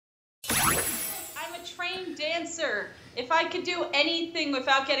I'm a trained dancer. If I could do anything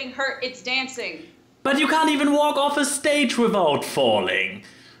without getting hurt, it's dancing. But you can't even walk off a stage without falling.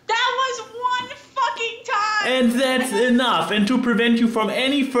 That was one fucking time! And that's enough. And to prevent you from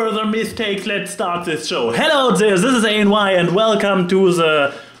any further mistakes, let's start this show. Hello there, this is ANY and welcome to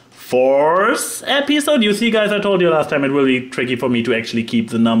the 4th episode. You see, guys, I told you last time it will be tricky for me to actually keep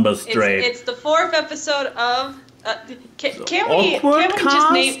the numbers straight. It's the 4th episode of... Can we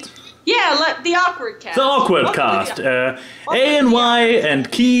just name... Yeah, the AWKWARDCast. The AWKWARDCast. ANY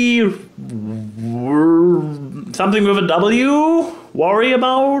and Key... Something with a W? Worry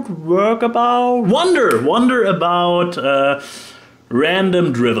about? Work about? Wonder about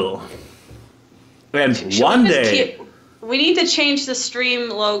random drivel. And one day... We need to change the stream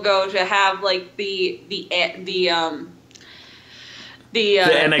logo to have like the anagram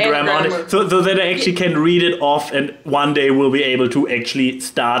on it, so that I actually can read it off, and one day we'll be able to actually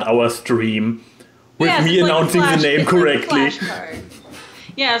start our stream with me announcing the name correctly.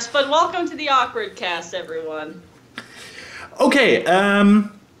 Yes, but welcome to the AWKWARDCast, everyone. Okay,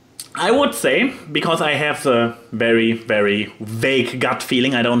 I would say, because I have the very, very vague gut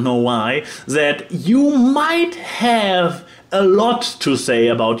feeling, I don't know why, that you might have a lot to say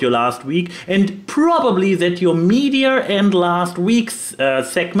about your last week, and probably that your media and last week's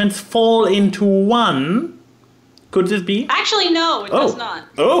segments fall into one. Could this be? Actually, no, it does not.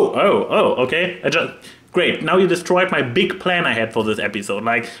 Okay. Great, now you destroyed my big plan I had for this episode,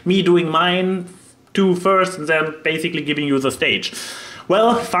 like me doing mine two first and then basically giving you the stage.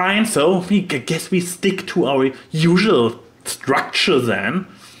 Well, fine, so I guess we stick to our usual structure then.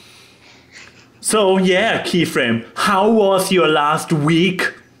 So yeah, Keyframe, how was your last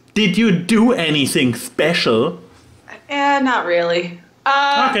week? Did you do anything special? Not really.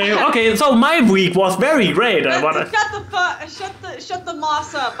 Okay, so my week was very great. Shut the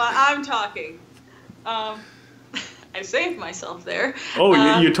moss up, I'm talking. I saved myself there. Oh,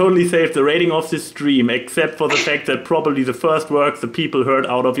 you totally saved the rating of this stream, except for the fact that probably the first word the people heard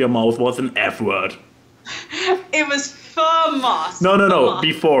out of your mouth was an F word. It was FAMOS. No,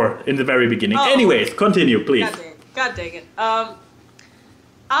 before, in the very beginning. Oh. Anyways, continue, please. God dang it. I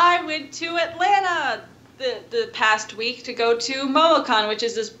went to Atlanta the past week to go to Momocon, which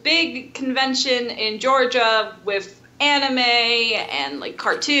is this big convention in Georgia with anime and like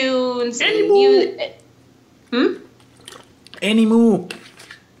cartoons and music. Animu.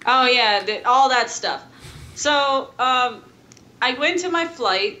 Oh yeah, all that stuff. So I went to my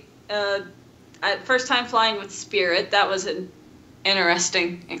flight. First time flying with Spirit. That was an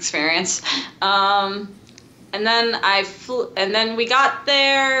interesting experience. And then and then we got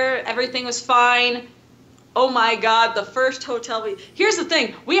there. Everything was fine. Oh my God, the first hotel here's the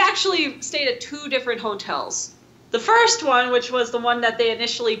thing. We actually stayed at 2 different hotels. The first one, which was the one that they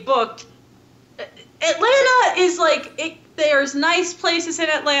initially booked, Atlanta is like, there's nice places in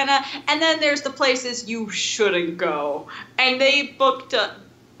Atlanta, and then there's the places you shouldn't go. And they booked,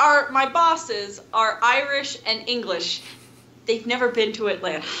 my bosses are Irish and English. They've never been to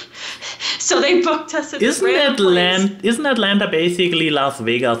Atlanta. So they booked us at this random place. Isn't Atlanta basically Las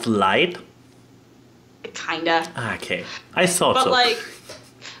Vegas light? Kinda. Okay, I thought so.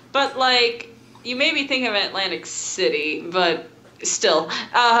 But you made me think of Atlantic City, but still,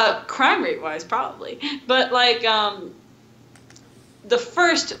 crime rate wise, probably. But the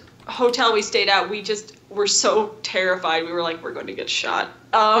first hotel we stayed at, we just were so terrified. We were like, we're going to get shot.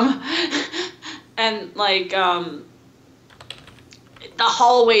 And the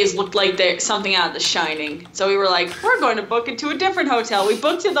hallways looked like something out of The Shining. So we were like, we're going to book into a different hotel. We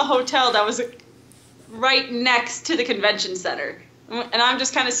booked in the hotel that was right next to the convention center. And I'm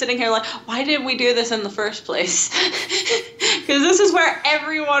just kind of sitting here like, why didn't we do this in the first place? Because this is where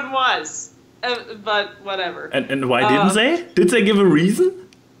everyone was. But whatever. And why didn't they? Did they give a reason?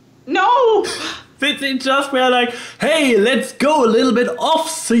 No! They just were like, hey, let's go a little bit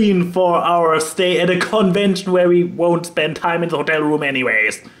off-scene for our stay at a convention where we won't spend time in the hotel room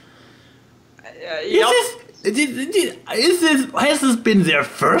anyways. Has this been their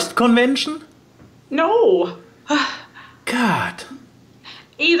first convention? No. God.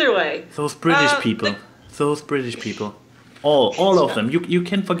 Either way. Those British people. All of them. You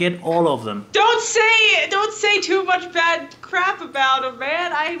can forget all of them. Don't say too much bad crap about them,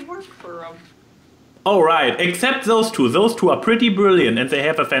 man. I work for them. Oh, right. Except those two. Those two are pretty brilliant, and they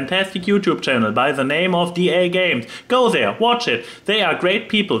have a fantastic YouTube channel by the name of DA Games. Go there, watch it. They are great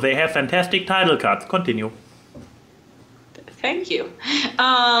people. They have fantastic title cards. Continue. Thank you.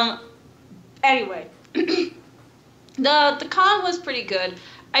 Anyway, the con was pretty good.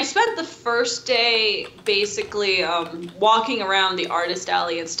 I spent the first day basically walking around the artist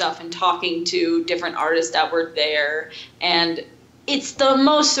alley and stuff and talking to different artists that were there. And it's the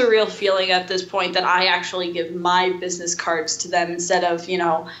most surreal feeling at this point that I actually give my business cards to them instead of,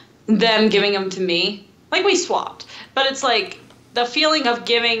 them giving them to me. Like, we swapped. But it's like the feeling of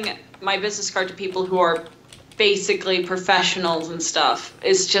giving my business card to people who are basically professionals and stuff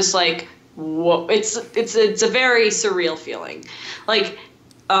is just like, whoa. It's a very surreal feeling. Like,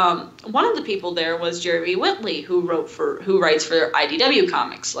 one of the people there was Jeremy Whitley, who writes for IDW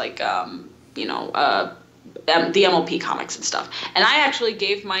Comics, like the MLP comics and stuff. And I actually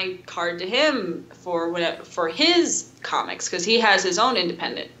gave my card to him for his comics because he has his own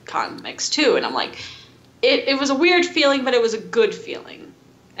independent comics too. And I'm like, it was a weird feeling, but it was a good feeling,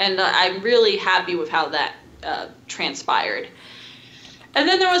 and I'm really happy with how that transpired. And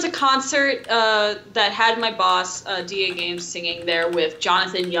then there was a concert that had my boss, DA Games, singing there with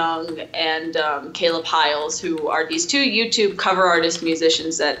Jonathan Young and Caleb Hiles, who are these two YouTube cover artist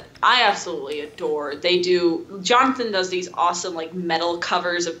musicians that I absolutely adore. Jonathan does these awesome like metal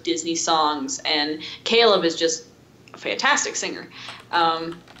covers of Disney songs, and Caleb is just a fantastic singer.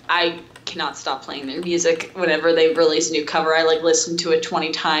 I cannot stop playing their music whenever they release a new cover. I listen to it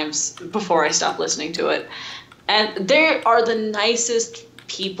 20 times before I stop listening to it. And they are the nicest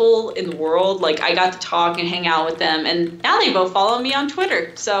people in the world. Like, I got to talk and hang out with them, and now they both follow me on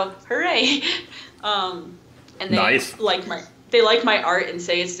Twitter. So, hooray! And they nice. like my art and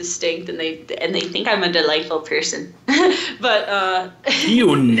say it's distinct, and they think I'm a delightful person. But you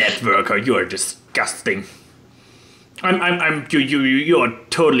networker, you are disgusting. You're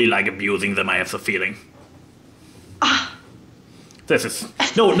totally abusing them. I have the feeling.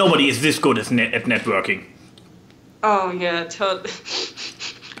 Nobody is this good at networking. Oh yeah, totally.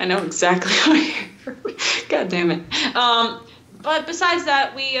 I know exactly what you're. God damn it. But besides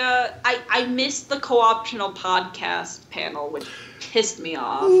that, I missed the co-optional podcast panel, which pissed me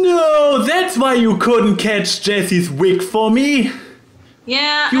off. No, that's why you couldn't catch Jesse's wig for me.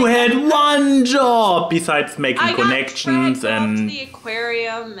 Yeah. You had one job besides making connections and to the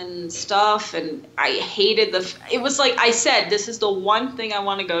aquarium and stuff, and I hated it was like I said, this is the one thing I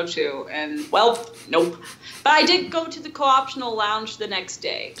want to go to, and well, nope. But I did go to the co-optional lounge the next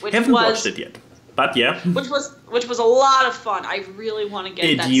day, which haven't watched it yet, but yeah. Which was a lot of fun. I really want to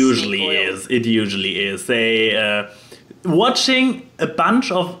get that. It usually is. They watching a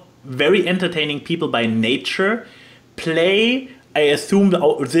bunch of very entertaining people by nature play. I assume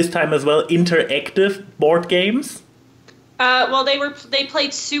this time as well interactive board games. Well, they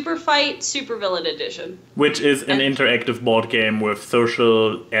played Super Fight Supervillain Edition, which is an interactive board game with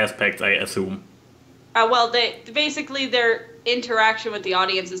social aspects, I assume. Well, basically their interaction with the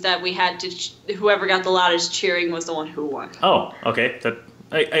audience is that we had to whoever got the loudest cheering was the one who won. Oh, okay.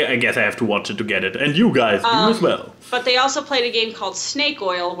 I guess I have to watch it to get it, and you guys do as well. But they also played a game called Snake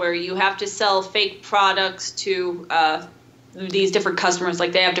Oil, where you have to sell fake products to these different customers.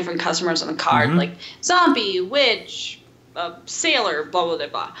 Like, they have different customers on the card, like zombie, witch, sailor, blah, blah, blah,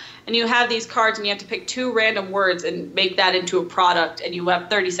 blah. And you have these cards, and you have to pick 2 random words and make that into a product, and you have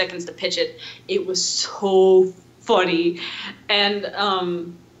 30 seconds to pitch it. It was so funny. And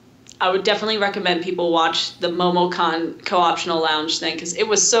I would definitely recommend people watch the Momocon co-optional lounge thing, because it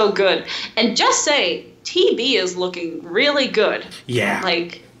was so good. And just say, TB is looking really good. Yeah.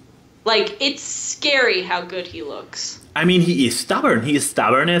 Like, it's scary how good he looks. I mean, he is stubborn. He is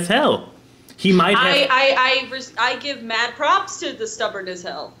stubborn as hell. He might have... I give mad props to the stubborn as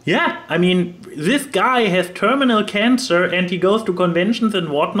hell. Yeah, I mean, this guy has terminal cancer and he goes to conventions and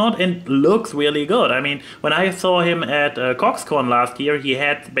whatnot and looks really good. I mean, when I saw him at CoxCon last year, he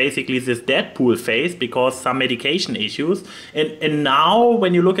had basically this Deadpool face because some medication issues. And now,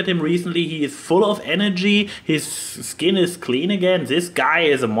 when you look at him recently, he is full of energy. His skin is clean again. This guy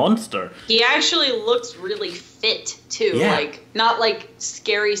is a monster. He actually looks really fit too. Yeah. Like, not like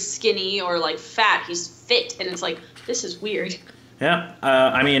scary skinny or like fat. He's fit, and it's like, this is weird. Yeah,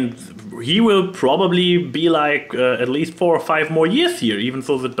 I mean, he will probably be like at least 4 or 5 more years here, even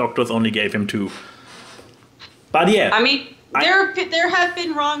though the doctors only gave him 2. But yeah. I mean, there have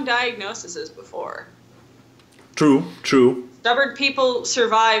been wrong diagnoses before. True. Stubborn people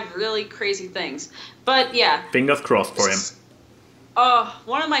survive really crazy things. But yeah. Fingers crossed for him.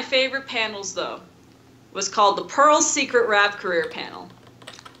 One of my favorite panels, though, was called the Pearl's Secret Rap Career Panel.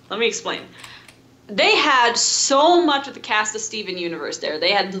 Let me explain. They had so much of the cast of Steven Universe there.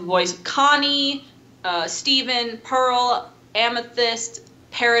 They had the voice of Connie, Steven, Pearl, Amethyst,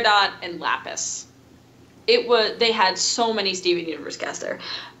 Peridot, and Lapis. They had so many Steven Universe cast there.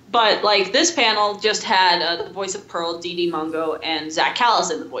 But like this panel just had the voice of Pearl, Dee Dee Mungo, and Zach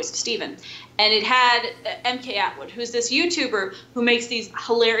Callison, the voice of Steven. And it had MK Atwood, who's this YouTuber who makes these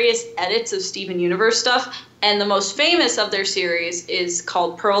hilarious edits of Steven Universe stuff. And the most famous of their series is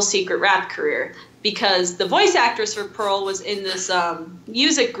called Pearl's Secret Rap Career, because the voice actress for Pearl was in this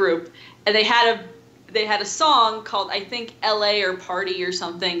music group, and they had a song called, I think, LA or Party or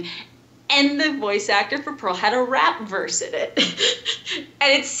something. And the voice actor for Pearl had a rap verse in it.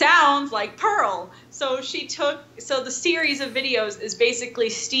 And it sounds like Pearl. So the series of videos is basically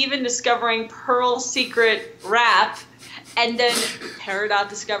Steven discovering Pearl's secret rap, and then Peridot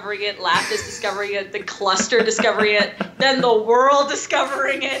discovering it, Lapis discovering it, the Cluster discovering it, then the world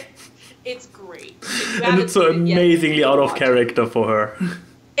discovering it. It's great. And it's so amazingly out of character for her.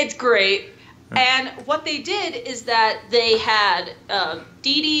 It's great. And what they did is that they had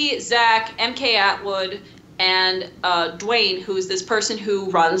Dee Dee, Zach, MK Atwood, and Dwayne, who is this person who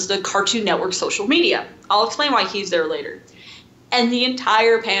runs the Cartoon Network social media. I'll explain why he's there later. And the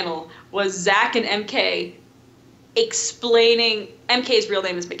entire panel was Zach and MK explaining, MK's real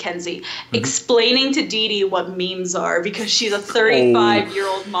name is Mackenzie, explaining to Dee Dee what memes are, because she's a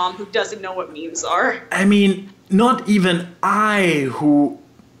 35-year-old mom who doesn't know what memes are. I mean, not even I, who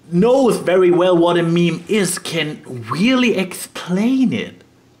knows very well what a meme is, can really explain it.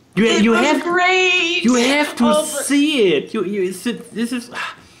 You have great. You have to see it. This is.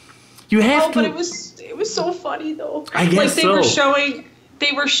 You have to. But it was so funny though. I guess like they so.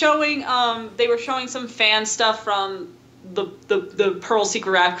 They were showing some fan stuff from the Pearl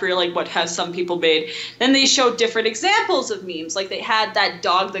Secret Rap Career, like what has some people made. Then they showed different examples of memes. Like they had that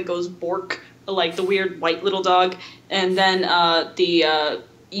dog that goes bork, like the weird white little dog, and then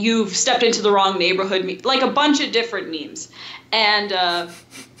you've stepped into the wrong neighborhood, like a bunch of different memes. And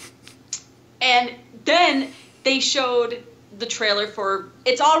then they showed the trailer for,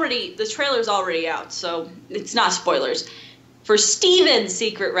 the trailer's already out, so it's not spoilers, for Steven's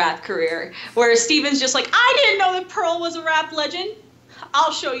secret rap career, where Steven's just like, I didn't know that Pearl was a rap legend.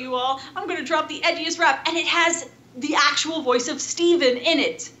 I'll show you all. I'm going to drop the edgiest rap. And it has the actual voice of Steven in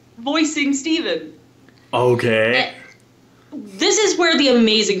it, voicing Steven. Okay. This is where the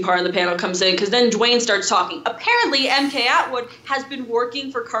amazing part of the panel comes in, because then Dwayne starts talking. Apparently, MK Atwood has been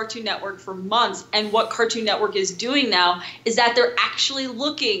working for Cartoon Network for months, and what Cartoon Network is doing now is that they're actually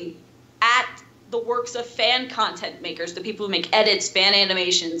looking at the works of fan content makers, the people who make edits, fan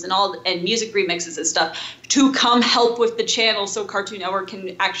animations, and music remixes and stuff, to come help with the channel so Cartoon Network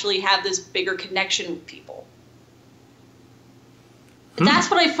can actually have this bigger connection with people.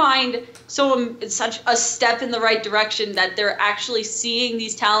 That's what I find such a step in the right direction, that they're actually seeing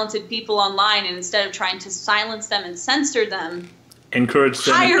these talented people online, and instead of trying to silence them and censor them, encourage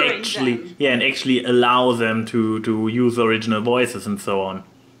them and them. actually allow them to use original voices and so on.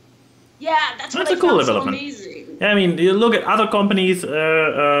 Yeah, that's a cool development. So amazing. Yeah, I mean, you look at other companies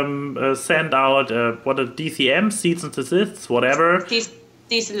send out DCM, cease and desist, whatever. Cease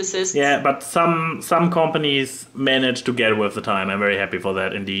and desist. Yeah, but some companies manage to get with the time. I'm very happy for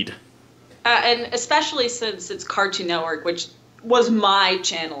that, indeed. And especially since it's Cartoon Network, which was my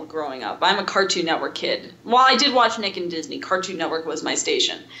channel growing up. I'm a Cartoon Network kid. While I did watch Nick and Disney, Cartoon Network was my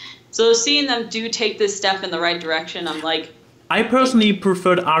station. So seeing them take this step in the right direction, I'm like... I personally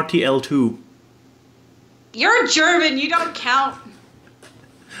preferred RTL2. You're German, you don't count.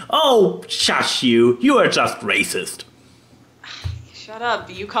 Oh, shush you. You are just racist. Shut up.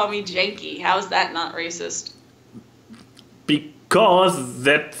 You call me janky. How is that not racist? Because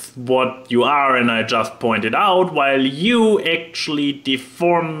that's what you are, and I just pointed out, while you actually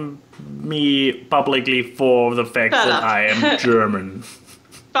deform me publicly for the fact that I am German.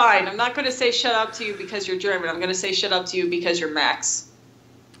 Fine. I'm not going to say shut up to you because you're German. I'm going to say shut up to you because you're Max.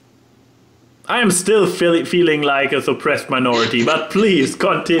 I am still feeling like a suppressed minority, but please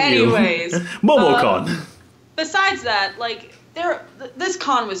continue. Anyways. Momocon. Besides that, like... This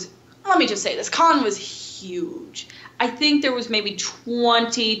con was, let me just say, this con was huge. I think there was maybe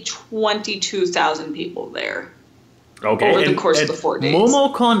 22,000 people there. Okay, over the course of the 4 days.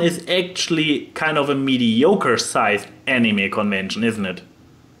 Momocon is actually kind of a mediocre-sized anime convention, isn't it?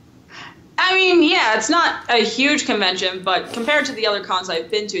 I mean, yeah, it's not a huge convention, but compared to the other cons I've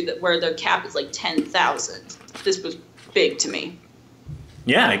been to, where the cap is like 10,000, this was big to me.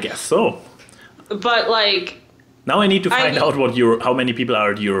 Yeah, I guess so. But like... Now I need to find out how many people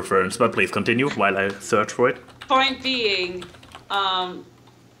are at Eurofurence, but please continue while I search for it. Point being,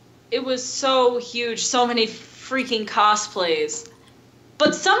 it was so huge, so many freaking cosplays.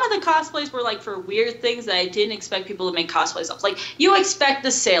 But some of the cosplays were like for weird things that I didn't expect people to make cosplays of. Like, you expect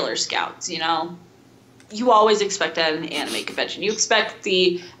the Sailor Scouts, you know? You always expect that at an anime convention. You expect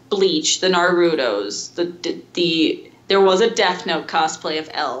the Bleach, the Narutos, there was a Death Note cosplay of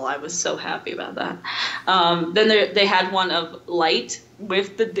L. I was so happy about that. Then they had one of Light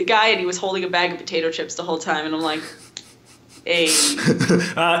with the guy, and he was holding a bag of potato chips the whole time, and I'm like, hey.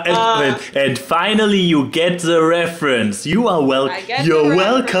 And finally you get the reference. You are You're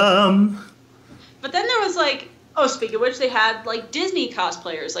welcome. But then there was like, oh, speaking of which, they had like Disney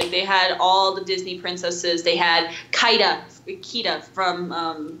cosplayers. Like they had all the Disney princesses. They had Kida from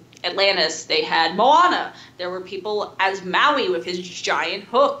Atlantis. They had Moana. There were people as Maui with his giant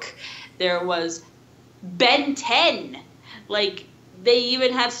hook. There was Ben 10. Like they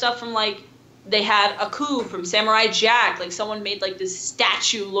even had stuff from like, they had Aku from Samurai Jack. Like someone made like this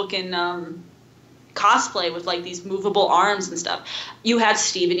statue looking cosplay with like these movable arms and stuff. You had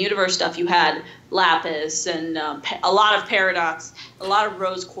Steven Universe stuff. You had Lapis and a lot of Paradox, a lot of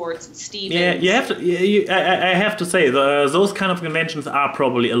Rose Quartz and Steven. Yeah, you have to. I have to say, those kind of conventions are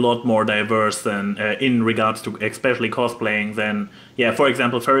probably a lot more diverse than in regards to especially cosplaying than, for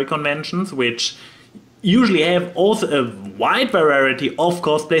example, furry conventions, which usually have also a wide variety of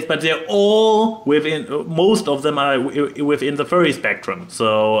cosplays, but they're all most of them are within the furry spectrum.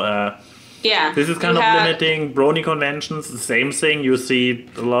 So this is kind of limiting. Brony conventions, the same thing. You see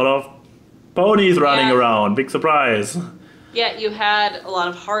a lot of ponies running around. Big surprise. Yeah, you had a lot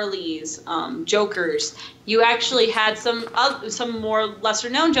of Harleys, Jokers. You actually had some more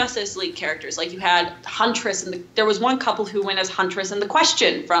lesser-known Justice League characters. Like you had Huntress, and there was one couple who went as Huntress and the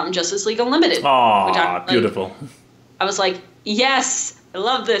Question from Justice League Unlimited. Aww, beautiful. I was like, yes, I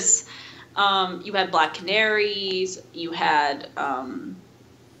love this. You had Black Canaries. You had...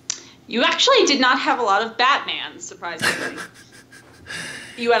 you actually did not have a lot of Batman, surprisingly.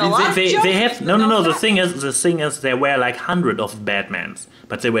 You had a lot of they have no. The thing is, there were like hundreds of Batmans,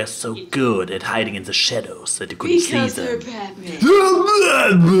 but they were so good at hiding in the shadows that you couldn't see them. Because they're Batman.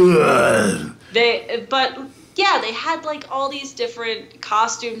 They had like all these different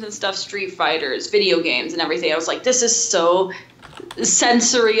costumes and stuff, Street Fighters, video games, and everything. I was like, this is so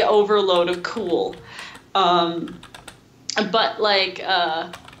sensory overload of cool. But like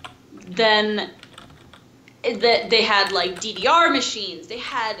then. They had like DDR machines. They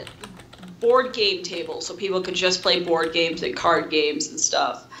had board game tables so people could just play board games and card games and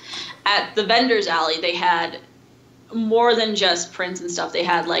stuff. At the vendors alley, they had more than just prints and stuff. They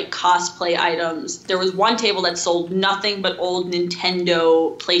had like cosplay items. There was one table that sold nothing but old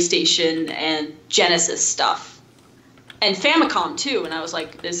Nintendo, PlayStation, and Genesis stuff. And Famicom too, and I was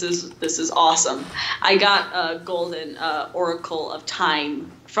like, this is awesome. I got a golden Oracle of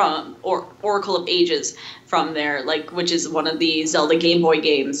Time Oracle of Ages from there, like, which is one of the Zelda Game Boy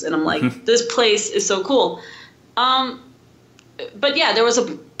games, and I'm like, this place is so cool. But yeah, there was a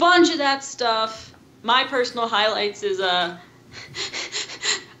bunch of that stuff. My personal highlights is I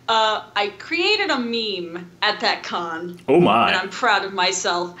created a meme at that con. Oh my! And I'm proud of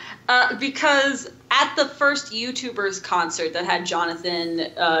myself because at the first YouTubers concert that had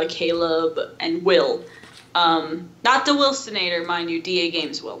Jonathan, Caleb, and Will, not the Wilsonator, mind you, DA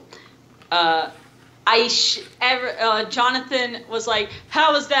Games Will. Jonathan was like,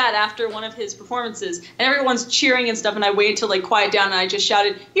 "How was that?" after one of his performances, and everyone's cheering and stuff, and I waited till they quiet down, and I just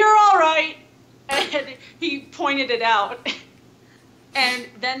shouted, "You're all right," and he pointed it out. And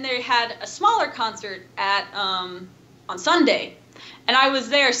then they had a smaller concert at on Sunday. And I was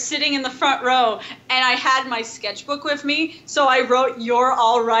there sitting in the front row, and I had my sketchbook with me, so I wrote "You're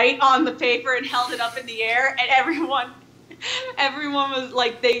all right" on the paper and held it up in the air, and everyone was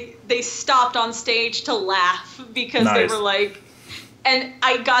like, they stopped on stage to laugh because They were like, and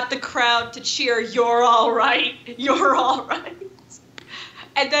I got the crowd to cheer "You're all right, you're all right."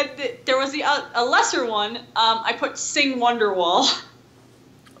 And then there was a lesser one. I put "Sing Wonderwall."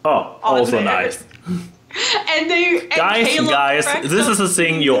 Oh, also nice. Guys, this is a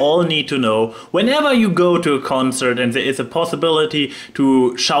thing you all need to know. Whenever you go to a concert and there is a possibility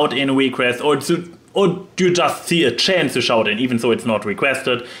to shout in a request, or you just see a chance to shout in, even though it's not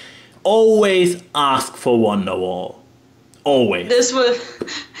requested, always ask for Wonderwall. Always. This was,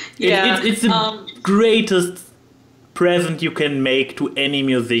 it's the greatest present you can make to any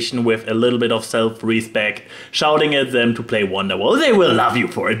musician with a little bit of self-respect, shouting at them to play Wonderwall. They will love you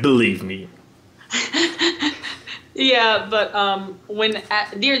for it, believe me. Yeah, but when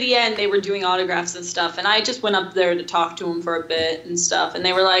near the end they were doing autographs and stuff, and I just went up there to talk to them for a bit and stuff, and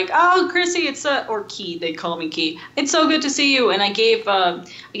they were like, "Oh, Chrissy, or Key, they call me Key. It's so good to see you." And I gave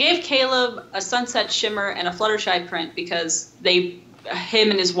Caleb a Sunset Shimmer and a Fluttershy print because him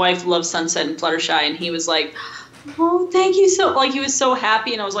and his wife love Sunset and Fluttershy, and he was like, oh, thank you so, like, he was so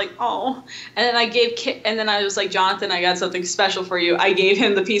happy, and I was like, oh. And then I was like, Jonathan, I got something special for you. I gave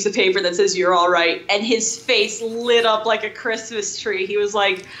him the piece of paper that says, you're all right. And his face lit up like a Christmas tree. He was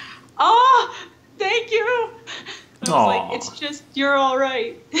like, oh, thank you. I was like, it's just, you're all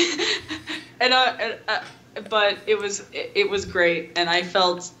right. But it was great. And I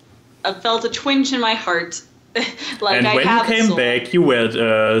felt a twinge in my heart. Like, and when you came back, you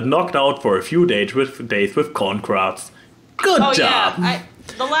were knocked out for a few days with con crafts. Good job. Yeah.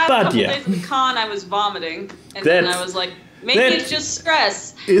 The last couple days of the con, I was vomiting, and then I was like, maybe it's just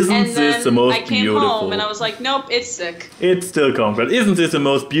stress. Isn't this the most beautiful? I came home, and I was like, nope, it's sick. It's still con crafts. Isn't this the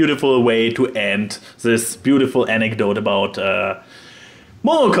most beautiful way to end this beautiful anecdote about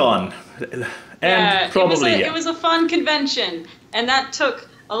Momocon? And it was a fun convention, and that took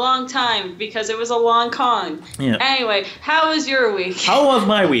a long time because it was a long con. Yeah. Anyway, how was your week? How was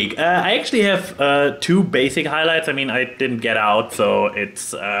my week? I actually have two basic highlights. I mean, I didn't get out, so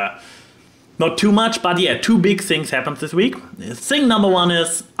it's not too much. But yeah, two big things happened this week. Thing number one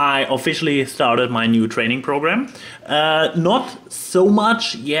is I officially started my new training program. Not so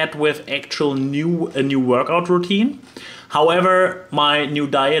much yet with actual a new workout routine. However, my new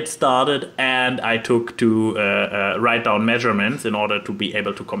diet started, and I took to write down measurements in order to be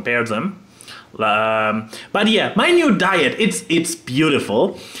able to compare them. But yeah, my new diet, it's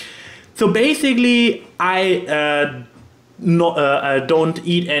beautiful. So basically, I don't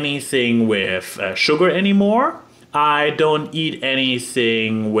eat anything with sugar anymore. I don't eat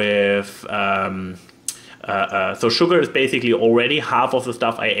anything with... so sugar is basically already half of the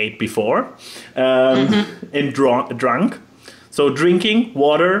stuff I ate before and drunk. So drinking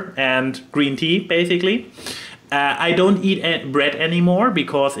water and green tea, basically. I don't eat bread anymore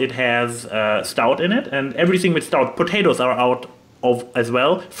because it has stout in it, and everything with stout. Potatoes are out of as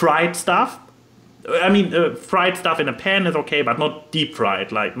well. Fried stuff. I mean, fried stuff in a pan is okay, but not deep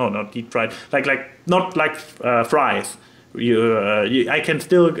fried. Not deep fried. Not like fries. I can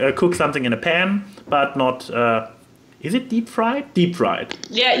still cook something in a pan, but not. Is it deep fried? Deep fried.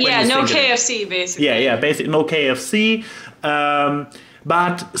 Yeah. No KFC, basically. Yeah. Basically, no KFC.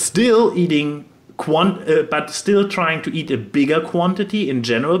 But still eating. But still trying to eat a bigger quantity in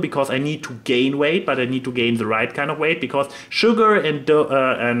general because I need to gain weight, but I need to gain the right kind of weight because sugar and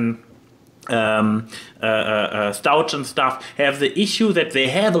starch and stuff have the issue that they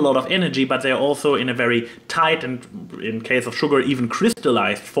have a lot of energy, but they're also in a very tight and, in case of sugar, even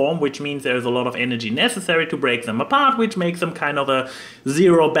crystallized form, which means there's a lot of energy necessary to break them apart, which makes them kind of a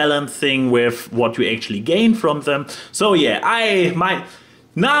zero balance thing with what you actually gain from them. So yeah,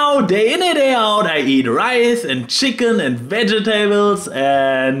 now, day in and day out, I eat rice and chicken and vegetables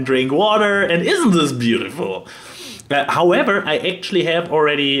and drink water, and isn't this beautiful? However, I actually have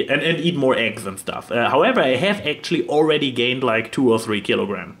already, and eat more eggs and stuff. However, I have actually already gained like 2 or 3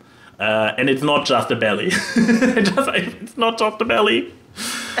 kilograms. And it's not just the belly. It's not just the belly.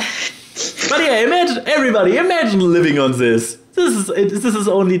 But yeah, imagine living on this. This is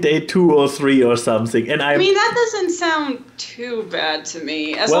only day 2 or 3 or something, and I mean, that doesn't sound too bad to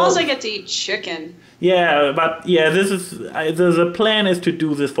me, as long as I get to eat chicken. Yeah, but yeah, the plan is to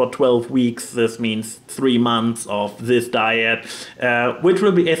do this for 12 weeks. This means 3 months of this diet, which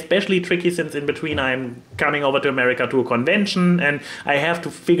will be especially tricky since in between I'm coming over to America to a convention, and I have to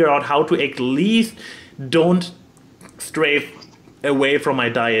figure out how to at least don't stray away from my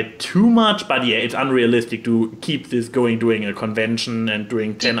diet too much, but yeah, it's unrealistic to keep this going during a convention and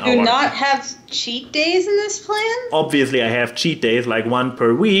during 10 hours. Do you not have cheat days in this plan? Obviously, I have cheat days, like 1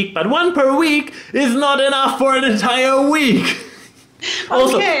 per week, but 1 per week is not enough for an entire week.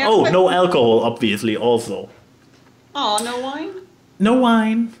 Also, no alcohol, obviously, also. Oh, no wine? No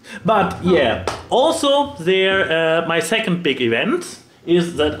wine. But yeah, also my second big event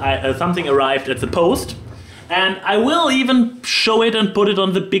is that something arrived at the post. And I will even show it and put it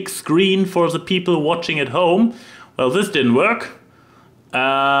on the big screen for the people watching at home. Well, this didn't work.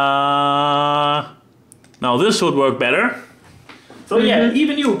 Now this should work better. So yeah,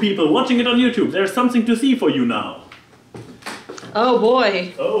 even you people watching it on YouTube, there's something to see for you now. Oh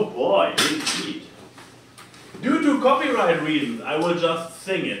boy. Oh boy, indeed. Due to copyright reasons, I will just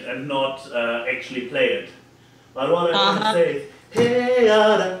sing it and not actually play it. But what I want to say is, hey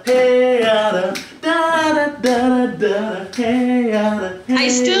yada, da da da da, hey yada. I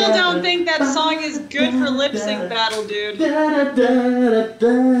still don't think that song is good for lip sync battle, dude.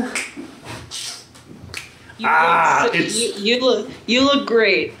 You look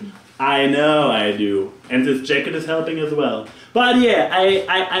great. I know I do, and this jacket is helping as well. But yeah,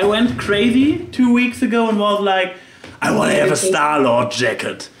 I went crazy 2 weeks ago and was like, I want to have a Star-Lord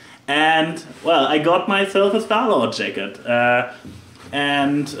jacket. And, well, I got myself a Star-Lord jacket.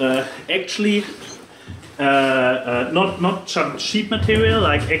 Actually, not some cheap material,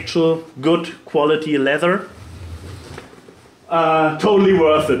 like actual good quality leather. Totally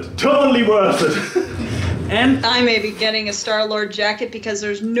worth it. Totally worth it. And I may be getting a Star-Lord jacket because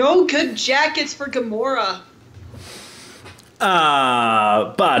there's no good jackets for Gamora.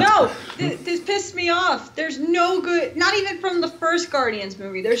 But... No, this pissed me off. There's no good, not even from the first Guardians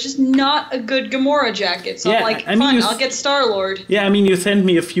movie. There's just not a good Gamora jacket. So I'm like, fine, I'll get Star-Lord. Yeah, I mean, you sent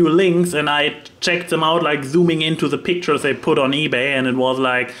me a few links and I checked them out, like zooming into the pictures they put on eBay, and it was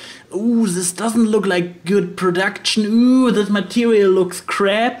like, ooh, this doesn't look like good production. Ooh, this material looks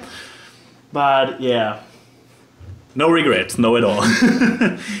crap. But yeah. No regrets, no at all.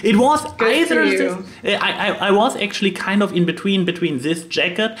 It was Good either for you. I was actually kind of in between this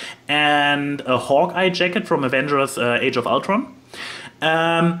jacket and a Hawkeye jacket from Avengers Age of Ultron.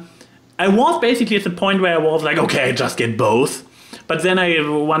 I was basically at the point where I was like, okay, I just get both. But then I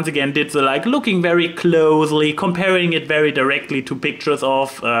once again did the like looking very closely, comparing it very directly to pictures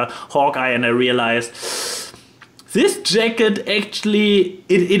of Hawkeye, and I realized this jacket actually,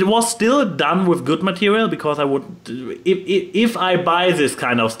 it was still done with good material, because I would, if I buy this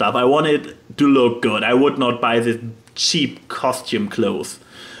kind of stuff, I want it to look good. I would not buy this cheap costume clothes.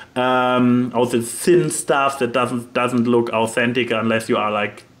 Also thin stuff that doesn't look authentic unless you are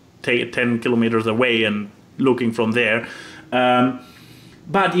like 10 kilometers away and looking from there.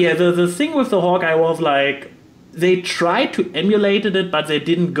 But yeah, the thing with the Hawkeye was like, they tried to emulate it, but they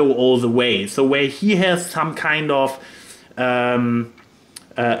didn't go all the way. So where he has some kind of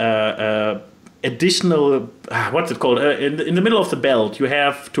additional, what's it called? In the middle of the belt, you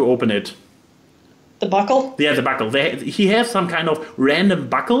have to open it. The buckle? Yeah, the buckle. He has some kind of random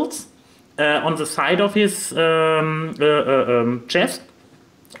buckles on the side of his chest,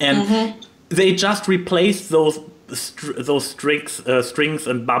 and they just replaced those strings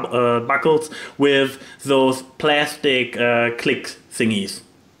and buckles with those plastic click thingies.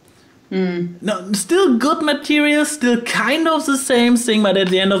 No, still good material, still kind of the same thing, but at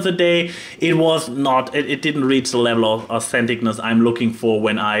the end of the day, it was not. It didn't reach the level of authenticness I'm looking for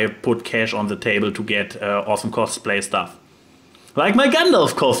when I put cash on the table to get awesome cosplay stuff, like my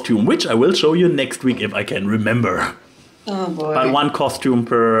Gandalf costume, which I will show you next week if I can remember. Oh boy! But one costume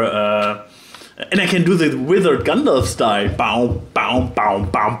per. And I can do the Wizard Gandalf style. Bow, bow, bow,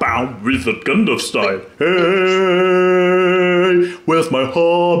 bow, bow. Wizard Gandalf style. Hey, where's my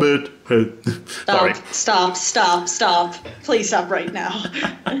hobbit? Hey. Sorry. Stop. Please stop right now.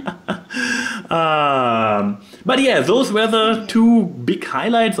 But yeah, those were the two big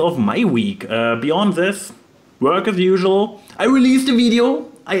highlights of my week. Beyond this, work as usual. I released a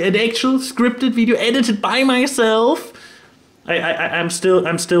video. An actual scripted video edited by myself. I'm still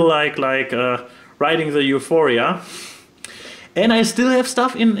like writing the Euphoria, and I still have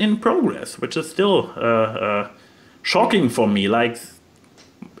stuff in progress, which is still shocking for me. Like,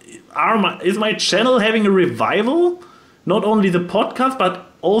 is my channel having a revival? Not only the podcast, but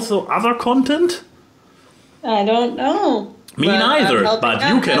also other content? I don't know. Me neither. But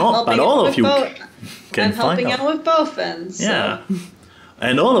you can all. But all of you can find out. I'm helping out with both ends. Yeah. So.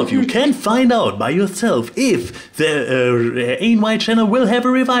 And all of you can find out by yourself if the ANY channel will have a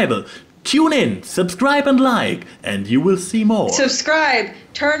revival. Tune in, subscribe and like, and you will see more. Subscribe,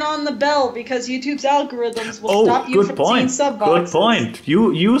 turn on the bell, because YouTube's algorithms will stop you from seeing sub boxes. Good point.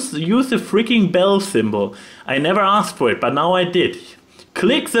 You use the freaking bell symbol. I never asked for it, but now I did.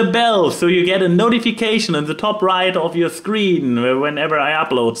 Click the bell so you get a notification in the top right of your screen whenever I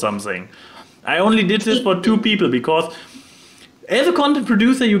upload something. I only did this for 2 people because as a content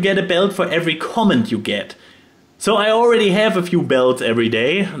producer, you get a belt for every comment you get. So I already have a few belts every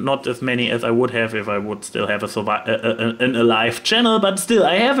day. Not as many as I would have if I would still have an alive channel, but still,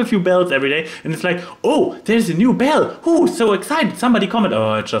 I have a few belts every day. And it's like, oh, there's a new bell. Ooh, so excited. Somebody comment.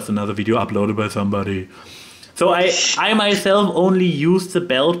 Oh, it's just another video uploaded by somebody. So I myself only use the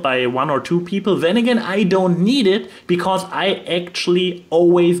belt by 1 or 2 people. Then again, I don't need it because I actually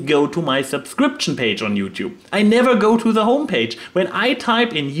always go to my subscription page on YouTube. I never go to the homepage. When I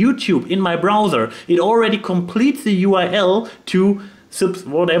type in YouTube in my browser, it already completes the URL to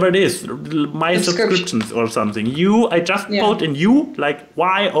whatever it is, my subscriptions or something. I just put in U, like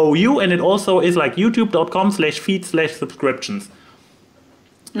YOU, and it also is like youtube.com/feed/subscriptions.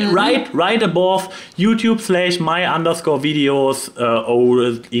 Right above YouTube/my_videos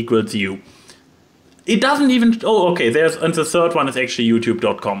O equals U. It doesn't even, and the third one is actually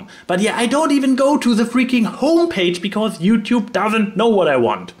youtube.com. But yeah, I don't even go to the freaking homepage because YouTube doesn't know what I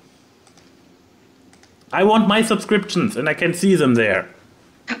want. I want my subscriptions and I can see them there.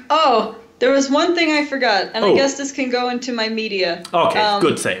 Oh, there was one thing I forgot, and I guess this can go into my media. Okay,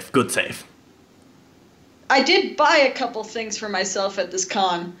 good save. I did buy a couple things for myself at this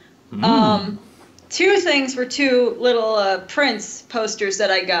con. Two things were two little Prince posters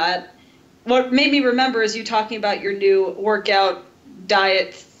that I got. What made me remember is you talking about your new workout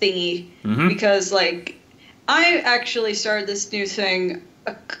diet thingy. Because, like, I actually started this new thing.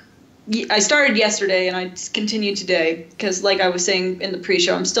 I started yesterday and I continued today because, like I was saying in the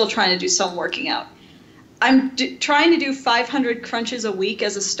pre-show, I'm still trying to do some working out. I'm trying to do 500 crunches a week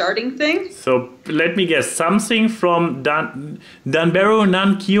as a starting thing. So let me guess, something from Danbero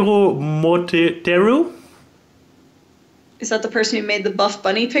Nankiro Moteteru? Is that the person who made the Buff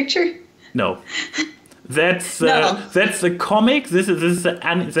Bunny picture? No. That's the comic. This is the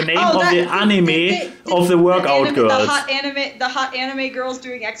name of the anime of the workout girls. The hot anime girls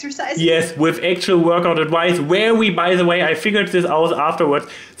doing exercise. Yes, with actual workout advice. Where we, by the way, I figured this out afterwards.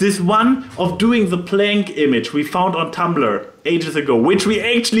 This one of doing the plank image we found on Tumblr ages ago, which we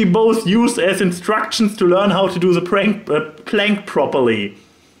actually both used as instructions to learn how to do the plank properly.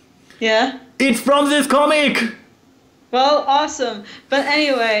 Yeah. It's from this comic. Well, awesome. But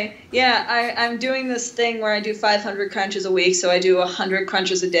anyway, yeah, I'm doing this thing where I do 500 crunches a week, so I do 100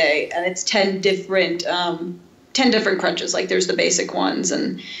 crunches a day, and it's 10 different crunches. Like, there's the basic ones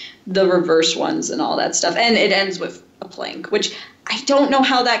and the reverse ones and all that stuff. And it ends with a plank, which I don't know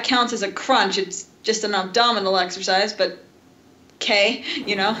how that counts as a crunch. It's just an abdominal exercise, but okay,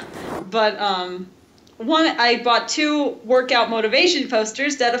 you know. But I bought two workout motivation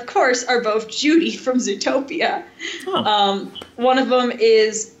posters that, of course, are both Judy from Zootopia. Oh. One of them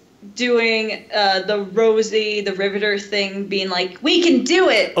is doing the Rosie the Riveter thing, being like, "We can do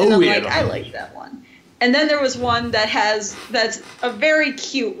it," and I'm like, I like that one. And then there was one that's a very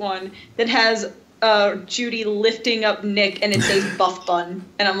cute one that has Judy lifting up Nick, and it says Buff Bun,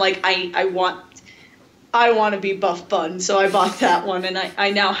 and I'm like, I want to be Buff Bun, so I bought that one, and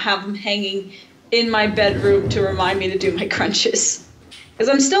I now have them hanging in my bedroom to remind me to do my crunches. Because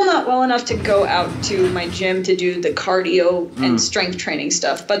I'm still not well enough to go out to my gym to do the cardio and strength training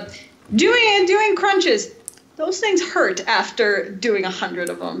stuff. But doing crunches, those things hurt after doing 100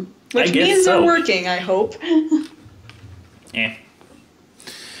 of them. Which means they're working, I hope. Yeah.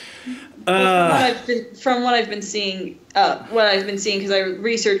 From what I've been seeing, because I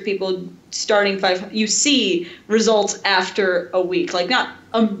research people starting 500, you see results after a week. Like, not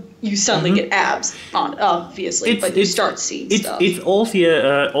you suddenly get abs, obviously, but you start seeing stuff. It's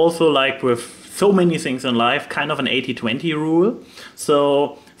also like with so many things in life, kind of an 80-20 rule.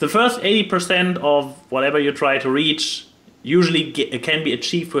 So the first 80% of whatever you try to reach usually can be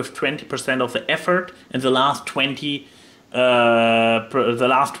achieved with 20% of the effort, and the last 20%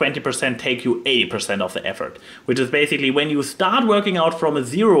 take you 80% of the effort, which is basically when you start working out from a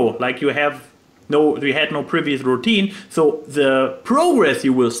zero, like you had no previous routine, so the progress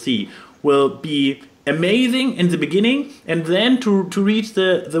you will see will be amazing in the beginning, and then to reach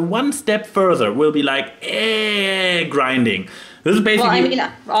the one step further will be like grinding. This is basically. Well, I mean,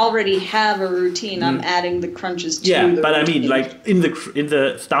 I already have a routine. I'm adding the crunches to the routine. I mean, like in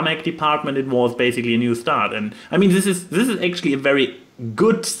the stomach department, it was basically a new start, and I mean, this is actually a very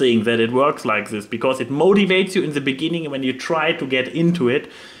good thing that it works like this, because it motivates you in the beginning when you try to get into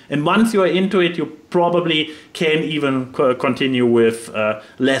it, and once you are into it, you probably can even continue with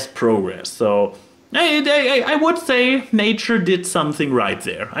less progress. So. I would say nature did something right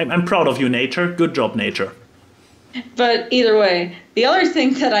there. I'm proud of you, nature. Good job, nature. But either way, the other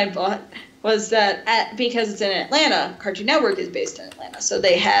thing that I bought was that because it's in Atlanta, Cartoon Network is based in Atlanta, so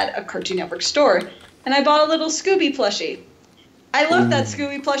they had a Cartoon Network store, and I bought a little Scooby plushie. I left that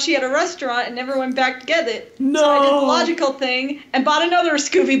Scooby plushie at a restaurant and never went back to get it. No. So I did the logical thing and bought another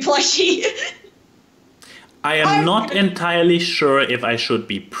Scooby plushie. I am not entirely sure if I should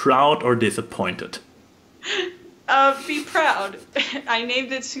be proud or disappointed. Be proud. I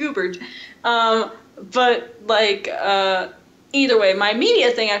named it Scoobert. But, like, either way, my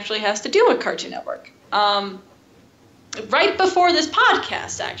media thing actually has to do with Cartoon Network. Right before this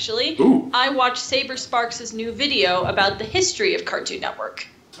podcast, actually, I watched Saber Sparks' new video about the history of Cartoon Network.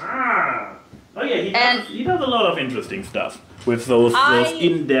 Ah! Oh yeah, he does a lot of interesting stuff with those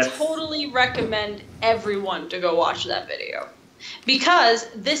in-depth... I totally recommend everyone to go watch that video. Because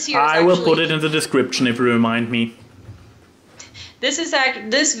this year I will put it in the description if you remind me. This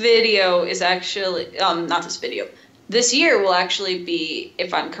video is actually... not this video. This year will actually be,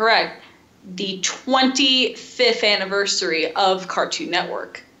 if I'm correct, the 25th anniversary of Cartoon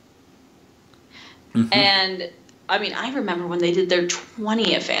Network. Mm-hmm. And, I mean, I remember when they did their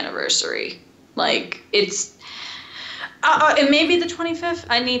 20th anniversary. Like, it's... It may be the 25th.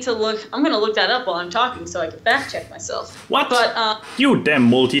 I need to look. I'm going to look that up while I'm talking so I can fact check myself. What? But you damn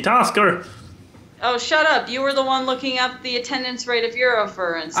multitasker. Oh, shut up. You were the one looking up the attendance rate of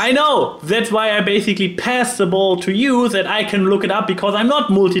Eurofurence. I know. That's why I basically passed the ball to you that I can look it up because I'm not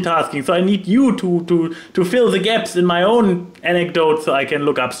multitasking. So I need you to fill the gaps in my own anecdotes so I can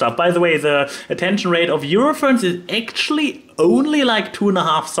look up stuff. By the way, the attention rate of Eurofurence is actually only like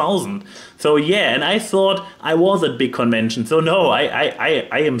 2,500. So yeah, and I thought I was at big convention. So no, I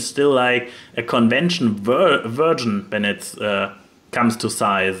am still like a convention virgin when it comes to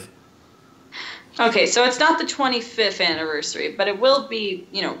size. Okay, so it's not the 25th anniversary, but it will be,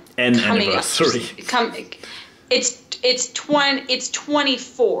 An coming anniversary. It's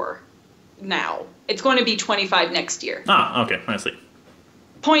 24 now. It's going to be 25 next year. Ah, okay, I see.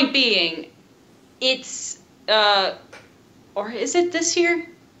 Point being, it's or is it this year?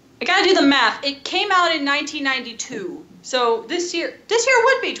 I gotta do the math. It came out in 1992, so this year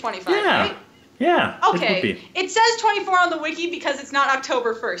would be 25, Yeah. right? Yeah. Okay. It would be. It says 24 on the wiki because it's not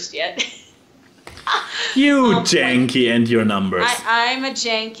October 1st yet. You janky and your numbers. I'm a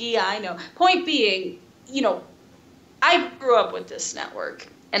janky, I know. Point being, I grew up with this network,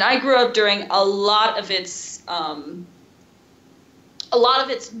 and I grew up during a lot of its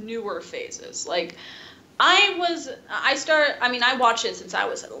newer phases. Like, I watched it since I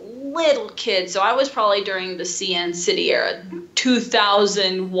was a little kid, so I was probably during the CN City era,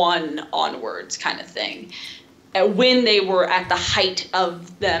 2001 onwards kind of thing. When they were at the height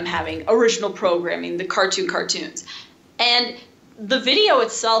of them having original programming, the cartoons. And the video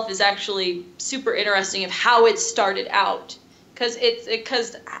itself is actually super interesting of how it started out.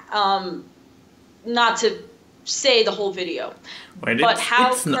 Because not to say the whole video, Wait, but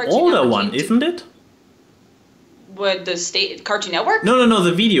how it's an Cartoon older Network one, isn't it? With the Cartoon Network? No,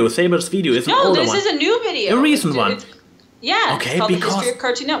 the video, Saber's video is an older one. No, this is a new video. A recent one. Yeah, okay, it's called The History of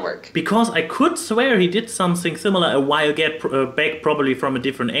Cartoon Network. Because I could swear he did something similar a while back, probably from a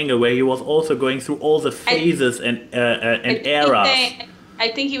different angle, where he was also going through all the phases and eras. I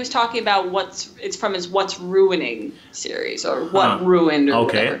think he was talking about it's from his What's Ruining series, or What Ruined, or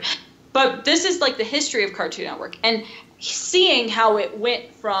whatever. But this is like the history of Cartoon Network, and seeing how it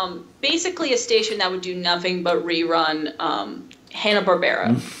went from basically a station that would do nothing but rerun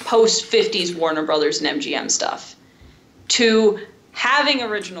Hanna-Barbera, post-50s Warner Brothers and MGM stuff, to having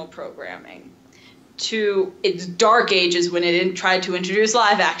original programming, to its dark ages when it tried to introduce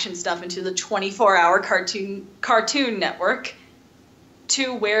live action stuff into the 24-hour cartoon network,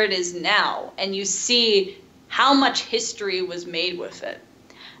 to where it is now. And you see how much history was made with it.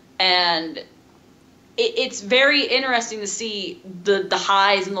 And it's very interesting to see the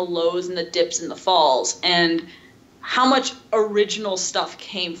highs and the lows and the dips and the falls, and how much original stuff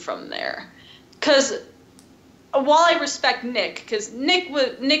came from there. Because while I respect Nick, because Nick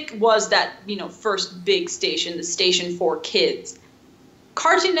was that first big station, the station for kids,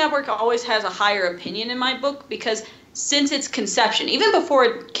 Cartoon Network always has a higher opinion in my book, because since its conception, even before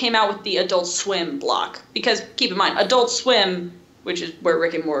it came out with the Adult Swim block, because keep in mind, Adult Swim, which is where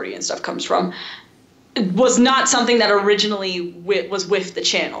Rick and Morty and stuff comes from, was not something that originally was with the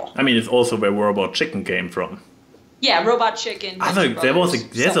channel. I mean, it's also where Robot Chicken came from. Yeah, Robot Chicken.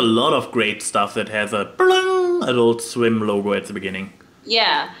 There's a lot of great stuff that has a Adult Swim logo at the beginning.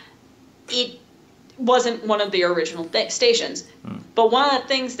 Yeah, it wasn't one of the original stations, but one of the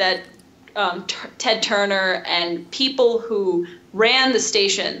things that Ted Turner and people who ran the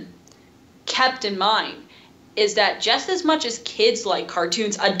station kept in mind is that just as much as kids like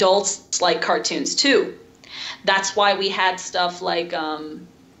cartoons, adults like cartoons too. That's why we had stuff like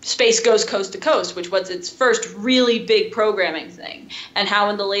Space Goes Coast to Coast, which was its first really big programming thing, and how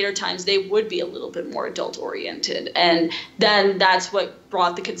in the later times they would be a little bit more adult-oriented. And then that's what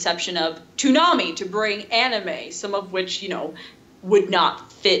brought the conception of Toonami, to bring anime, some of which, would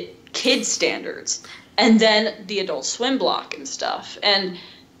not fit kid standards. And then the Adult Swim block and stuff. And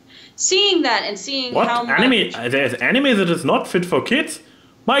seeing that and seeing how much... There's anime that is not fit for kids?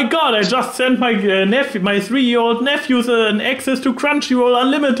 My God, I just sent my nephew, my 3-year-old nephew, an access to Crunchyroll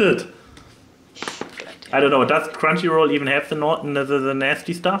Unlimited. I don't know, does Crunchyroll even have the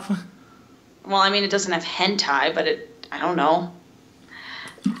nasty stuff? Well, I mean, it doesn't have hentai, but I don't know.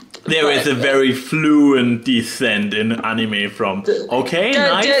 There is a very fluent descent in anime from, nice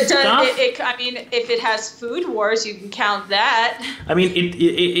stuff. I mean, if it has Food Wars, you can count that. I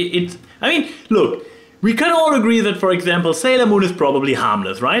mean, look, we can all agree that, for example, Sailor Moon is probably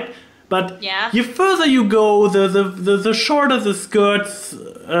harmless, right? But the further you go, the shorter the skirts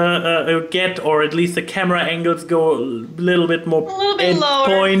get, or at least the camera angles go a little bit more lower.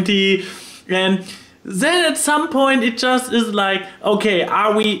 Pointy. And then at some point it just is like, okay,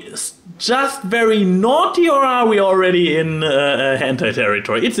 are we just very naughty or are we already in hentai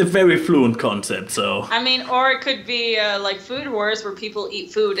territory? It's a very fluent concept, so. I mean, or it could be like Food Wars where people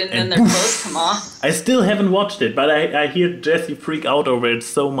eat food and then their clothes come off. I still haven't watched it, but I hear Jesse freak out over it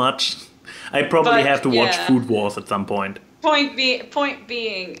so much. I probably have to watch Food Wars at some point. Point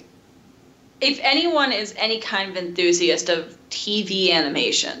being, if anyone is any kind of enthusiast of TV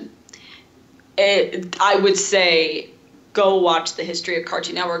animation, I would say go watch the history of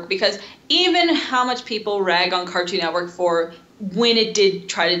Cartoon Network, because even how much people rag on Cartoon Network for when it did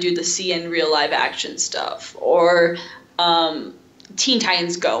try to do the CN real live action stuff or Teen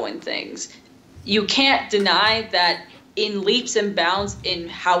Titans Go and things, you can't deny that in leaps and bounds in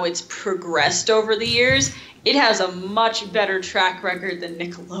how it's progressed over the years, it has a much better track record than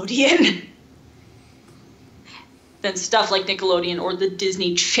Nickelodeon. Than stuff like Nickelodeon or the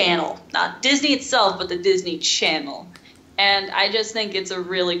Disney Channel. Not Disney itself, but the Disney Channel. And I just think it's a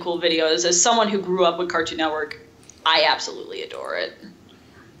really cool video. As someone who grew up with Cartoon Network, I absolutely adore it.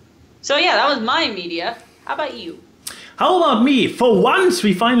 So yeah, that was my media. How about you? How about me? For once,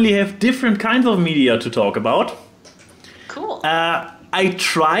 we finally have different kinds of media to talk about. Cool. I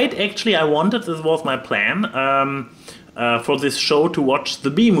tried, actually, I wanted, this was my plan, for this show to watch the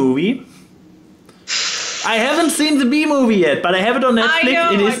Bee Movie. I haven't seen the Bee Movie yet, but I have it on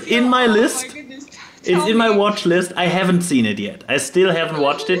Netflix. It is in my list. It's in my watch list. I haven't seen it yet. I still haven't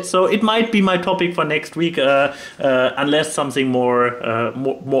watched it, so it might be my topic for next week, unless something more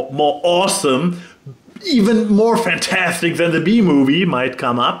awesome, even more fantastic than the Bee Movie might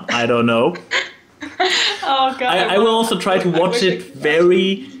come up. I don't know. Oh God! I will also try to watch it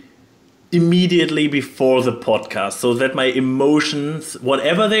very immediately before the podcast, so that my emotions,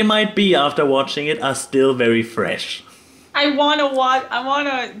 whatever they might be after watching it, are still very fresh. I want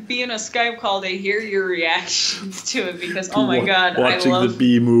to be in a Skype call to hear your reactions to it, because oh my God, watching I love the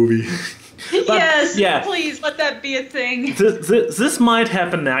Bee Movie. Yes, yeah, please let that be a thing. This might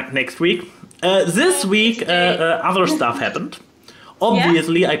happen next week. This week, other stuff happened.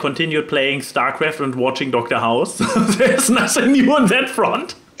 Obviously, I continued playing StarCraft and watching Dr. House. There's nothing new on that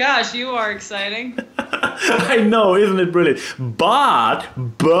front. Gosh, you are exciting. I know, isn't it brilliant? But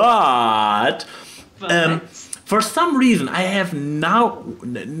for some reason, I have now...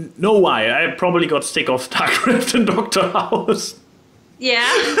 know why. I probably got sick of StarCraft and Dr. House. Yeah?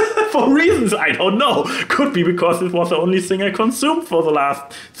 For reasons I don't know. Could be because it was the only thing I consumed for the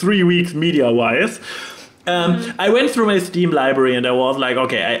last 3 weeks media-wise. I went through my Steam library and I was like,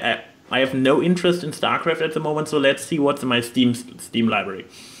 okay, I have no interest in StarCraft at the moment, so let's see what's in my Steam library.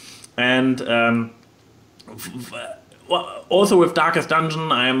 And also with Darkest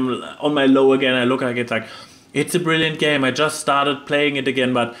Dungeon, I'm on my low again. I look like it's a brilliant game. I just started playing it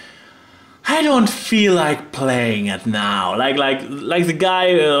again, but I don't feel like playing it now. Like the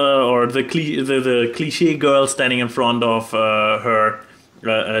guy or the cliche girl standing in front of her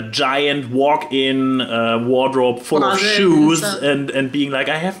a giant walk-in wardrobe full of shoes and being like,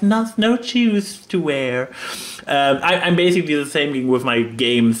 I have no shoes to wear. I'm basically the same thing with my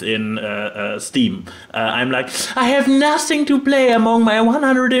games in Steam. I'm like, I have nothing to play among my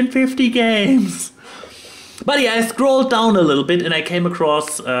 150 games. But yeah, I scrolled down a little bit and I came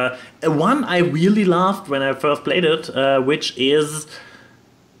across one I really loved when I first played it, which is...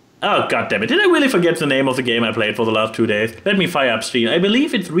 Oh, goddammit. Did I really forget the name of the game I played for the last 2 days? Let me fire up Steam. I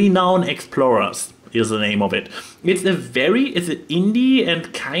believe it's Renowned Explorers is the name of it. It's an indie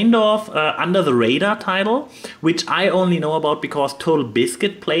and kind of under the radar title, which I only know about because Total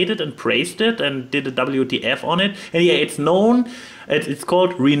Biscuit played it and praised it and did a WTF on it. And yeah, it's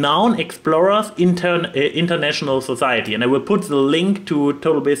called Renowned Explorers International Society. And I will put the link to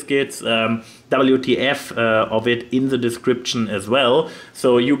Total Biscuit's WTF of it in the description as well.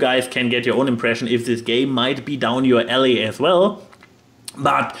 So you guys can get your own impression if this game might be down your alley as well.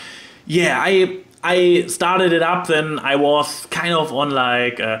 But yeah, I started it up, then I was kind of on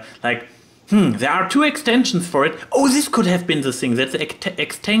there are 2 extensions for it. Oh, this could have been the thing, that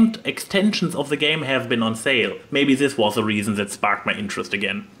the extensions of the game have been on sale. Maybe this was the reason that sparked my interest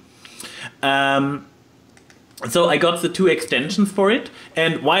again. So I got the 2 extensions for it,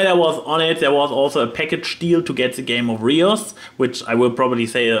 and while I was on it, there was also a package deal to get the game of Rios, which I will probably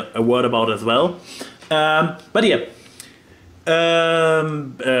say a word about as well. But yeah.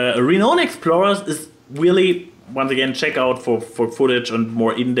 Renowned Explorers is really, once again, check out for footage and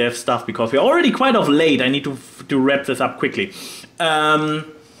more in-depth stuff, because we're already quite off late. I need to wrap this up quickly.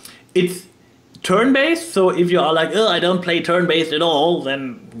 It's turn-based, so if you are like, oh, I don't play turn-based at all,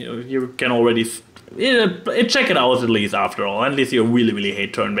 then you can already check it out at least after all, unless you really, really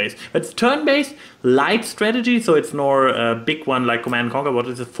hate turn-based. But it's turn-based, light strategy, so it's more a big one like Command & Conquer. What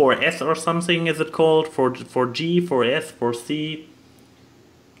is it, 4S or something is it called? 4G, 4S, 4C,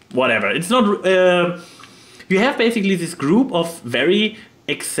 whatever. It's not... you have basically this group of very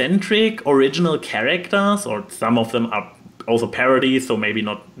eccentric original characters, or some of them are also parodies, so maybe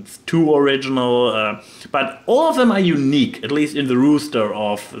not too original, but all of them are unique, at least in the roster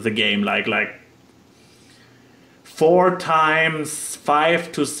of the game, like 4 times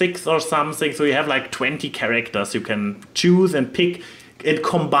 5 to 6 or something, so you have like 20 characters you can choose and pick and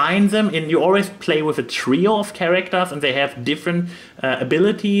combine them, and you always play with a trio of characters and they have different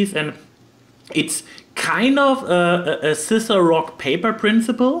abilities, and it's kind of a scissor rock paper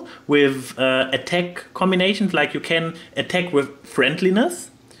principle with attack combinations. Like you can attack with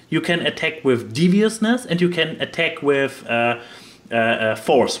friendliness, you can attack with deviousness, and you can attack with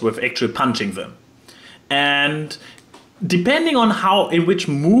force, with actually punching them. And depending on in which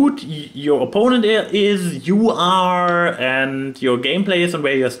mood your opponent is, you are, and your gameplay is, and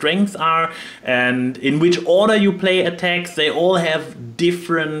where your strengths are, and in which order you play attacks, they all have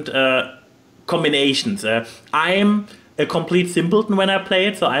different combinations. I'm a complete simpleton when I play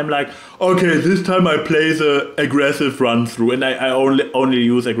it, so I'm like, okay, this time I play the aggressive run through, and I only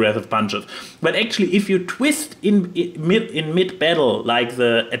use aggressive punches. But actually, if you twist in mid battle, like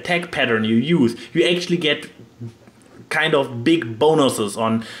the attack pattern you use, you actually get kind of big bonuses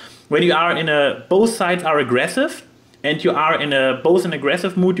on when you are in both sides are aggressive. And you are in both an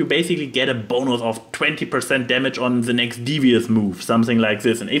aggressive mood, you basically get a bonus of 20% damage on the next devious move, something like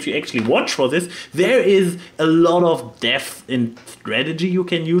this. And if you actually watch for this, there is a lot of depth in strategy you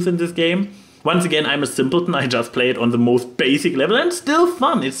can use in this game. Once again, I'm a simpleton, I just play it on the most basic level, and it's still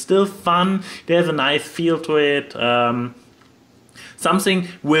fun. It's still fun, there's a nice feel to it. Something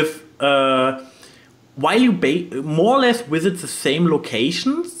with... while you more or less visit the same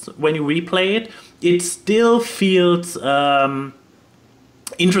locations when you replay it, it still feels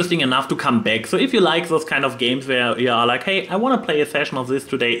interesting enough to come back. So if you like those kind of games where you are like, hey, I want to play a session of this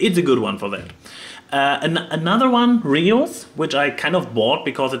today, it's a good one for that. Another one, Rios, which I kind of bought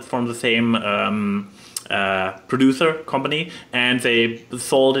because it's from the same producer company, and they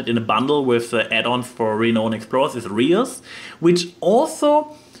sold it in a bundle with the add-ons for Renown Explorers, is Rios, which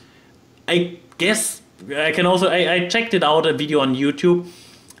also, I guess, I checked it out, a video on YouTube.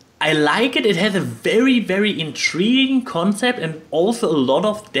 I like it. It has a very, very intriguing concept and also a lot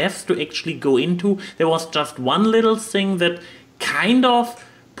of depth to actually go into. There was just one little thing that kind of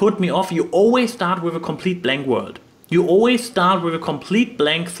put me off. You always start with a complete blank world. You always start with a complete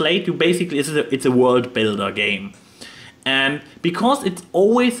blank slate. You basically, it's a world builder game. And because it's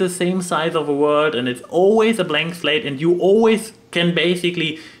always the same size of a world and it's always a blank slate, and you always can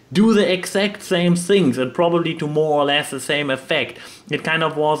basically do the exact same things and probably to more or less the same effect, it kind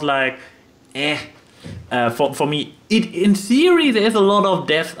of was like, for me. In theory, there's a lot of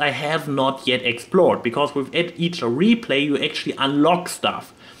depth I have not yet explored, because with each replay you actually unlock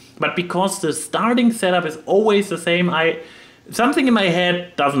stuff. But because the starting setup is always the same, something in my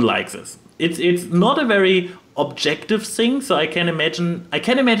head doesn't like this. It's not a very objective thing, so I can imagine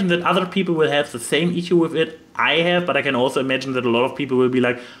that other people will have the same issue with it I have, but I can also imagine that a lot of people will be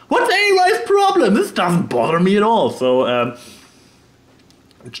like, what's anybody's problem? This doesn't bother me at all. So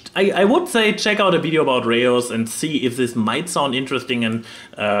I would say check out a video about Rios and see if this might sound interesting, and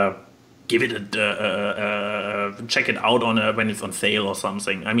give it check it out when it's on sale or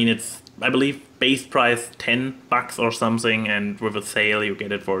something. I mean, it's, I believe, base price $10 or something, and with a sale you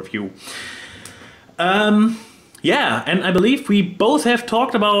get it for a few. Yeah, and I believe we both have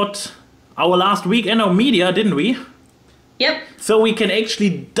talked about our last week and our media, didn't we? Yep. So we can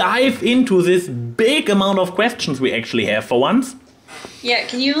actually dive into this big amount of questions we actually have for once. Yeah,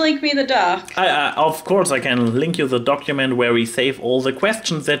 can you link me the doc? Of course I can link you the document where we save all the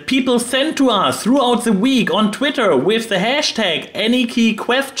questions that people send to us throughout the week on Twitter with the hashtag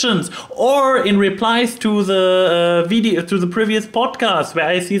 #AnyKeyQuestions, or in replies to the video, to the previous podcast where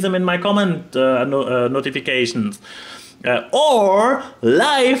I see them in my comment notifications. Or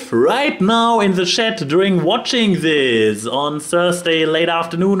live right now in the chat during watching this on Thursday late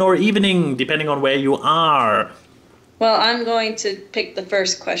afternoon or evening, depending on where you are. Well, I'm going to pick the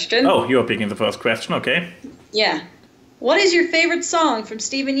first question. Oh, you're picking the first question, okay. Yeah. What is your favorite song from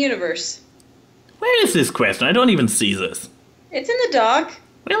Steven Universe? Where is this question? I don't even see this. It's in the doc.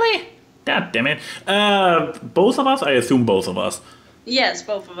 Really? God damn it. Both of us? I assume both of us. Yes,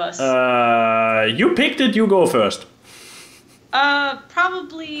 both of us. You picked it, you go first.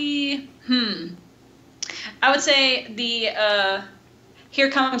 Probably, I would say the Here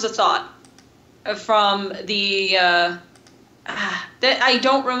Comes a Thought from the I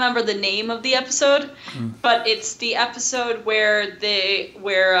don't remember the name of the episode, but it's the episode where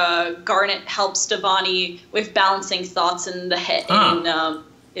Garnet helps Devani with balancing thoughts in the head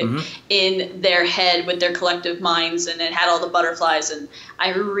in their head with their collective minds, and it had all the butterflies, and I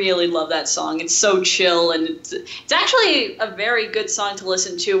really love that song. It's so chill, and it's actually a very good song to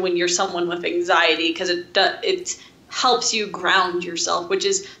listen to when you're someone with anxiety, because it helps you ground yourself, which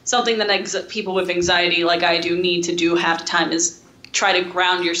is something that people with anxiety like I do need to do half the time, is try to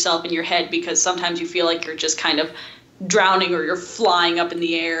ground yourself in your head, because sometimes you feel like you're just kind of drowning or you're flying up in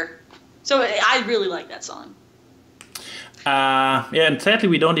the air. So I really like that song. And sadly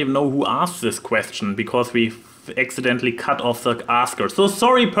we don't even know who asked this question, because we accidentally cut off the asker. So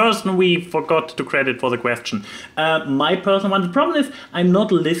sorry, person we forgot to credit for the question. My personal one, the problem is I'm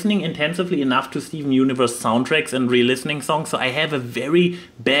not listening intensively enough to Steven Universe soundtracks and re-listening songs, so I have a very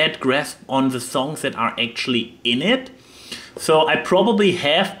bad grasp on the songs that are actually in it. So I probably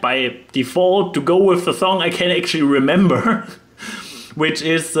have by default to go with the song I can actually remember, which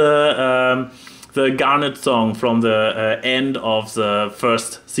is the Garnet song from the end of the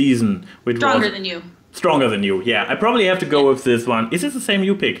first season. Which Stronger Than You. Stronger Than You, yeah. I probably have to go with this one. Is this the same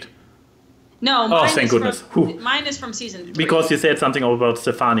you picked? No, mine thank goodness. Mine is from season 3. Because you said something about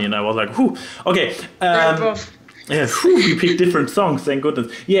Stefani, and I was like, whew. Okay. Yeah, we picked different songs, thank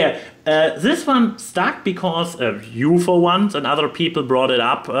goodness. Yeah, this one stuck because you, for once, and other people brought it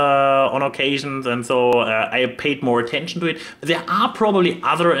up on occasions, and so I paid more attention to it. There are probably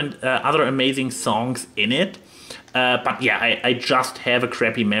other amazing songs in it, but yeah, I just have a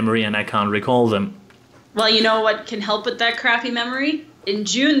crappy memory and I can't recall them. Well, you know what can help with that crappy memory? In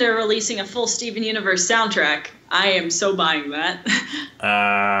June, they're releasing a full Steven Universe soundtrack. I am so buying that.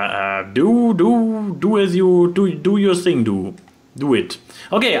 Do as you do your thing. Do it.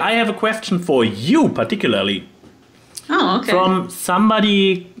 Okay, I have a question for you particularly. Oh, okay. From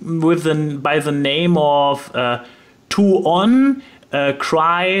somebody by the name of Tuon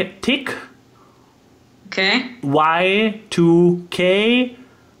Cry Tick. Okay. Y2K.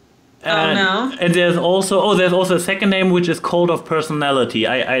 No. And there's also a second name which is Code of Personality.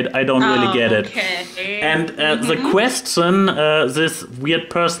 I don't really get it. Okay. And the question, this weird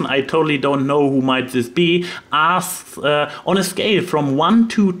person, I totally don't know who might this be, asks on a scale from 1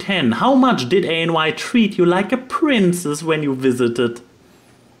 to 10, how much did ANY treat you like a princess when you visited?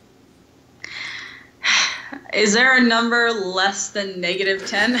 Is there a number less than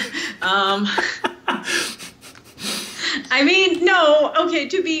 -10? I mean, no. Okay,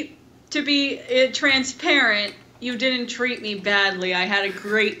 to be transparent, you didn't treat me badly. I had a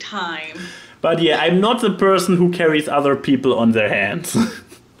great time. But yeah, I'm not the person who carries other people on their hands.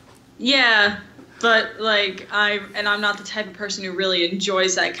 Yeah, but like I'm not the type of person who really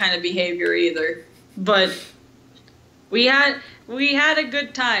enjoys that kind of behavior either. But we had a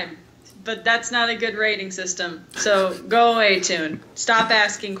good time. But that's not a good rating system. So go away, Toon. Stop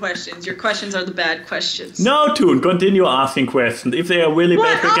asking questions. Your questions are the bad questions. No, Toon, continue asking questions. If they are really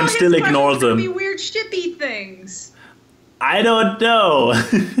bad, we can still ignore them. Be weird shippy things. I don't know.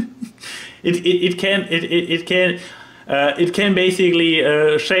 It can basically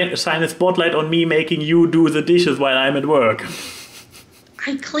shine a spotlight on me, making you do the dishes while I'm at work.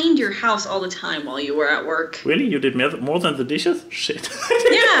 I cleaned your house all the time while you were at work. Really? You did more than the dishes? Shit.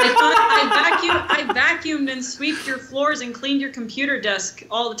 Yeah, I vacuumed and sweeped your floors and cleaned your computer desk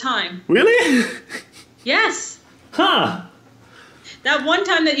all the time. Really? Yes. Huh. That one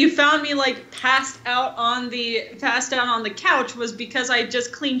time that you found me like passed out on the couch was because I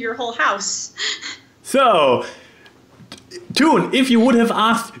just cleaned your whole house. So, Toon, if you would have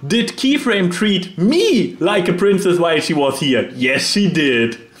asked, did Keyframe treat me like a princess while she was here? Yes, she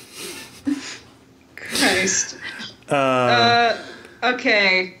did. Christ.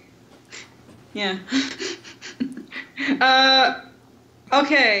 Okay. Yeah.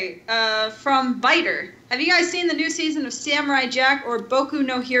 Okay. From Biter. Have you guys seen the new season of Samurai Jack or Boku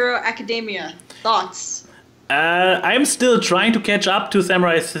no Hero Academia? Thoughts? I'm still trying to catch up to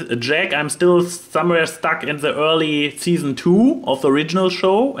Samurai Jack. I'm still somewhere stuck in the early season 2 of the original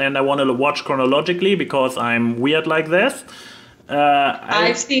show, and I want to watch chronologically because I'm weird like this.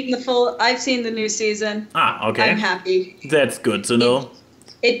 I've seen the new season. Ah, okay. I'm happy. That's good to know.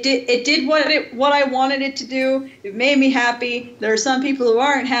 It did what I wanted it to do. It made me happy. There are some people who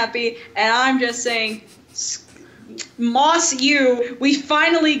aren't happy, and I'm just saying, Moss U, we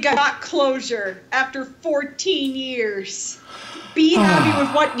finally got closure after 14 years. Be happy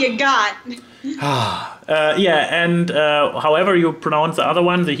with what you got. And however you pronounce the other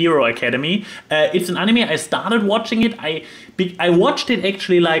one, The Hero Academy, it's an anime. I started watching it. I watched it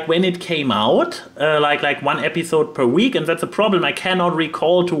actually like when it came out, like one episode per week, and that's a problem. I cannot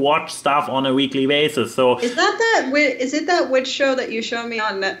recall to watch stuff on a weekly basis. So is it that witch show that you showed me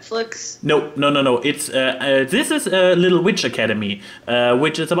on Netflix? No. It's this is a Little Witch Academy,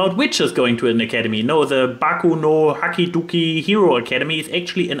 which is about witches going to an academy. No, the Baku no Hakiduki Hero Academy is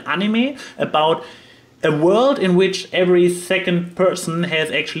actually an anime about a world in which every second person has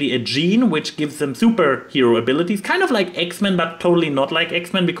actually a gene which gives them superhero abilities, kind of like X-Men, but totally not like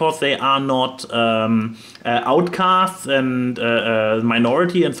X-Men because they are not outcasts and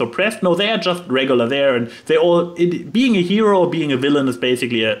minority and suppressed. No, they are just regular there, and being a hero or being a villain is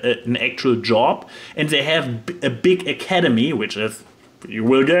basically an actual job, and they have a big academy, which is, you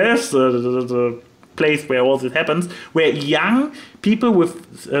will guess, the place where all this happens, where young people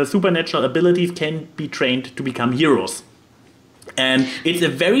with supernatural abilities can be trained to become heroes. And it's a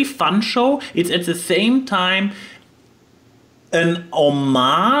very fun show. It's at the same time an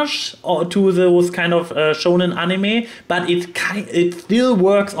homage to those kind of shonen anime, but it still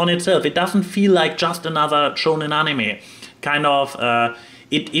works on itself. It doesn't feel like just another shonen anime. Kind of,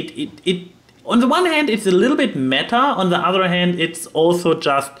 it on the one hand, it's a little bit meta. On the other hand, it's also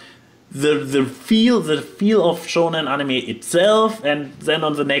just the feel of shonen anime itself, and then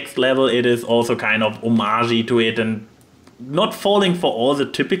on the next level it is also kind of homage to it and not falling for all the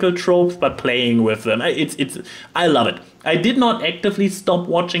typical tropes but playing with them. I love it. I did not actively stop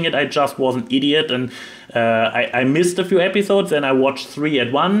watching it. I just was an idiot, and I missed a few episodes, and I watched 3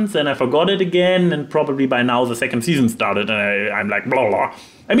 at once, and I forgot it again, and probably by now the second season started, and I'm like blah blah.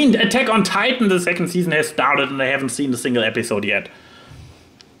 I mean, Attack on Titan, the second season has started, and I haven't seen a single episode yet.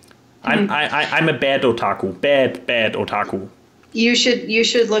 I'm a bad otaku. Bad otaku. You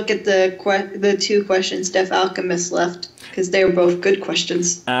should look at the 2 questions Deaf Alchemist left, because they were both good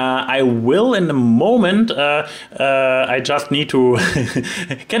questions. I will in a moment. I just need to.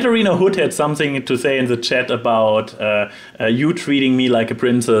 Katarina Hood had something to say in the chat about you treating me like a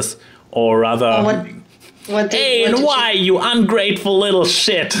princess, or rather. Why, you ungrateful little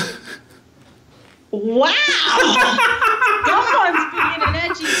shit? Wow! Someone's being an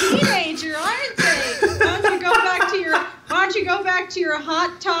edgy teenager, aren't they? Why don't you go back to your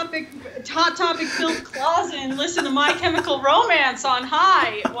hot topic filled closet and listen to My Chemical Romance on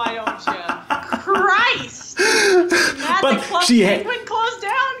high? Why don't you? Christ! Penguin closed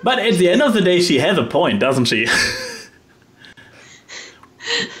down. But at the end of the day, she has a point, doesn't she?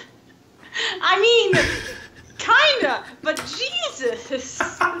 I mean, kinda, but Jesus.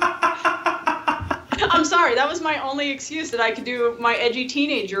 I'm sorry, that was my only excuse that I could do my edgy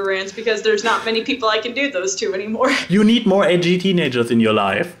teenager rants, because there's not many people I can do those to anymore. You need more edgy teenagers in your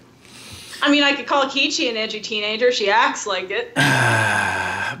life. I mean, I could call Kichi an edgy teenager. She acts like it.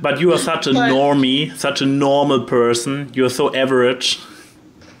 But you are such a normie, such a normal person. You're so average.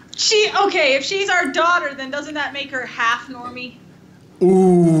 If she's our daughter, then doesn't that make her half normie?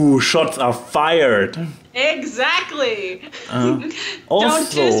 Ooh, shots are fired. Exactly. Also,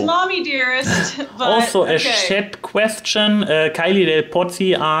 don't diss mommy, dearest. But, also, a chat question. Kylie Del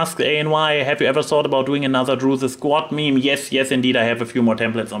Pozzi asked, ANY, have you ever thought about doing another Drew the Squad meme? Yes, indeed. I have a few more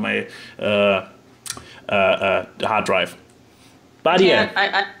templates on my hard drive. But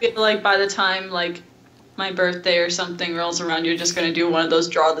I feel like by the time my birthday or something rolls around, you're just going to do one of those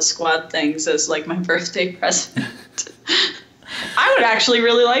Draw the Squad things as my birthday present. I would actually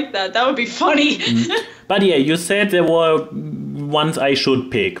really like that. That would be funny. But you said there were ones I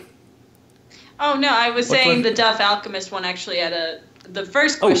should pick. Oh, no, I was saying the Deaf Alchemist one actually had the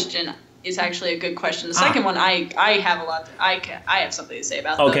first question is actually a good question. The second one, I have a lot. I have something to say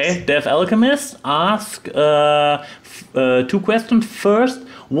about. Okay, those. Deaf Alchemist ask 2 questions. First,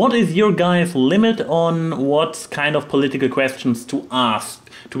 what is your guys' limit on what kind of political questions to ask?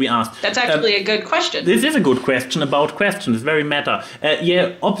 To be asked. That's actually a good question. This is a good question about questions. It's very meta.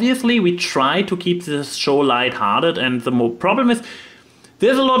 Obviously we try to keep this show lighthearted, and the problem is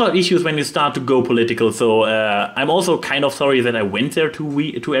there's a lot of issues when you start to go political. So I'm also kind of sorry that I went there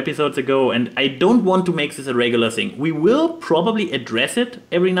 2 episodes ago, and I don't want to make this a regular thing. We will probably address it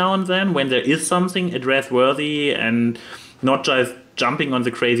every now and then when there is something address-worthy and not just jumping on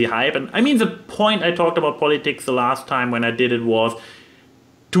the crazy hype. And I mean, the point I talked about politics the last time when I did it was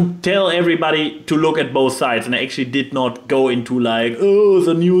to tell everybody to look at both sides, and I actually did not go into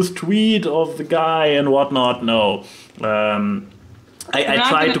the news tweet of the guy and whatnot. No, I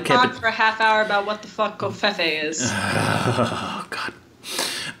try to keep it for a half hour about what the fuck Gofefe is. Oh God.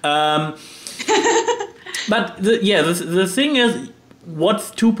 But the thing is, what's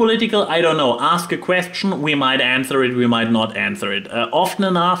too political? I don't know. Ask a question, we might answer it, we might not answer it. Often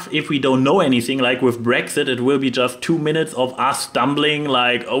enough, if we don't know anything, like with Brexit, it will be just 2 minutes of us stumbling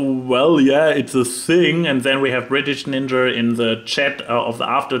like, oh, well, yeah, it's a thing. And then we have British Ninja in the chat of the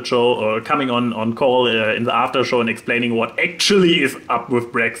after show, or coming on call in the after show and explaining what actually is up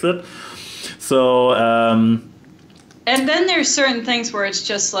with Brexit. So... and then there's certain things where it's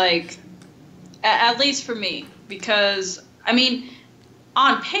just like, at least for me, because, I mean...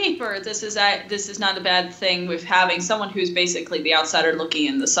 on paper, this is not a bad thing with having someone who's basically the outsider looking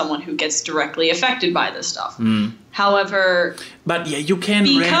in, someone who gets directly affected by this stuff. However, but yeah, you can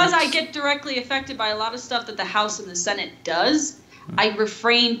because I get directly affected by a lot of stuff that the House and the Senate does. I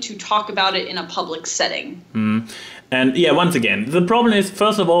refrain to talk about it in a public setting. And yeah, once again, the problem is,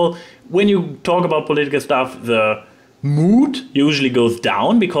 first of all, when you talk about political stuff, the mood usually goes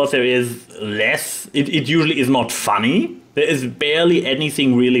down because there is less. It usually is not funny. There is barely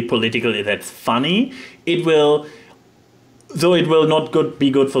anything really political that's funny. It will not be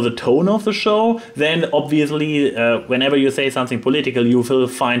good for the tone of the show, then obviously whenever you say something political, you will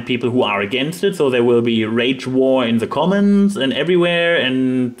find people who are against it. So there will be rage war in the comments and everywhere.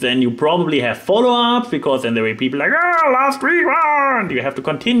 And then you probably have follow-ups, because then there will be people like, last week, and you have to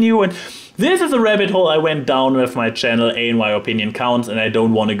continue. And this is a rabbit hole I went down with my channel, ANY Opinion Counts, and I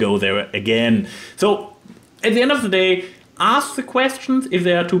don't want to go there again. So at the end of the day, ask the questions. If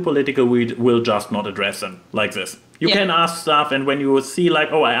they are too political, we will just not address them like this. You can ask stuff, and when you see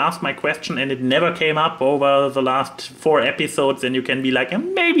like, oh, I asked my question and it never came up over the last 4 episodes, then you can be like,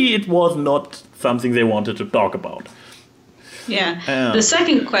 maybe it was not something they wanted to talk about. Yeah. The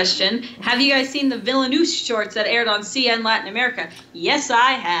second question, have you guys seen the Villeneuve shorts that aired on CN Latin America? Yes,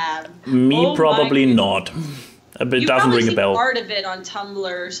 I have. Me, probably not. It doesn't ring a bell. Part of it on Tumblr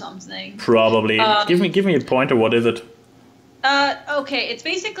or something. Probably. Give me a pointer. What is it? Okay, it's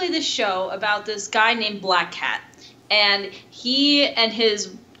basically this show about this guy named Black Cat, and he and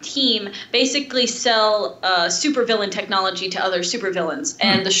his team basically sell supervillain technology to other supervillains,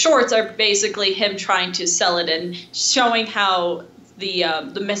 and the shorts are basically him trying to sell it and showing how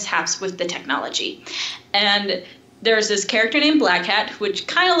the mishaps with the technology. And there's this character named Black Hat, which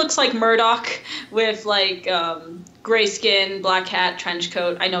kind of looks like Murdoch with like gray skin, black hat, trench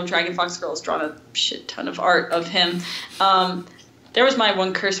coat. I know Dragon Fox Girl has drawn a shit ton of art of him. There was my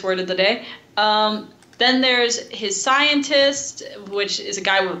one curse word of the day. Then there's his scientist, which is a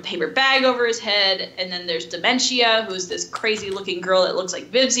guy with a paper bag over his head. And then there's Dementia, who's this crazy-looking girl that looks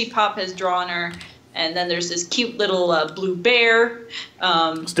like Vivzy Pop has drawn her. And then there's this cute little blue bear.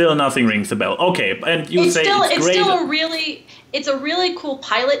 Still nothing rings a bell. Okay, and you say it's great. It's a really cool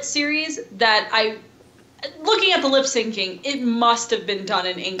pilot series that looking at the lip syncing, it must have been done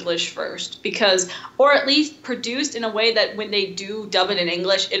in English first, or at least produced in a way that when they do dub it in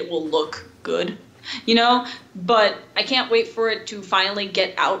English, it will look good. But I can't wait for it to finally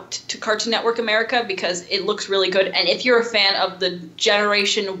get out to Cartoon Network America, because it looks really good. And if you're a fan of the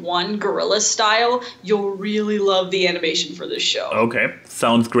Generation 1 Gorilla style, you'll really love the animation for this show. Okay,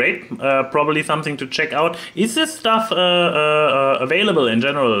 sounds great. Probably something to check out. Is this stuff available in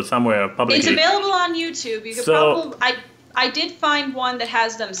general somewhere publicly? It's available on YouTube. You could I did find one that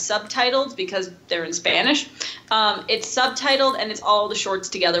has them subtitled because they're in Spanish. It's subtitled, and it's all the shorts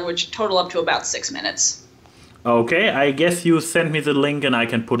together, which total up to about 6 minutes. Okay, I guess you sent me the link and I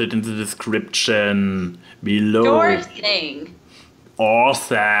can put it in the description below. Sure thing.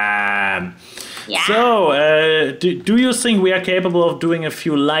 Awesome. Yeah. So, do you think we are capable of doing a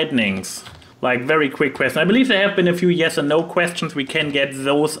few lightnings? Like, very quick questions. I believe there have been a few yes and no questions. We can get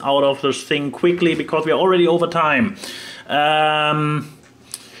those out of the thing quickly because we are already over time. I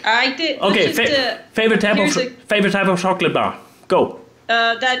did. Okay, favorite type of chocolate bar. Go.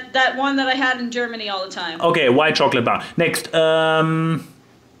 That one that I had in Germany all the time. Okay, white chocolate bar. Next. Can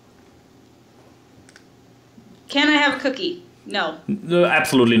I have a cookie? No.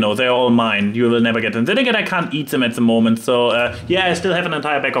 Absolutely no. They're all mine. You will never get them. Then again, I can't eat them at the moment. So yeah, I still have an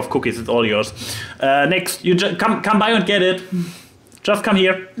entire bag of cookies. It's all yours. Next, you just come by and get it. Just come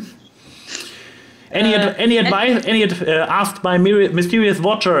here. Any advice? Asked by Mysterious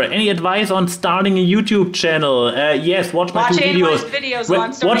Watcher. Any advice on starting a YouTube channel? Yes, watch my two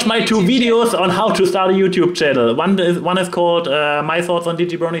videos. Watch my two videos on how to start a YouTube channel. One is called My Thoughts on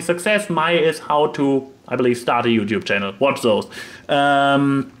Digibrony Success. My is how to, I believe, start a YouTube channel. Watch those.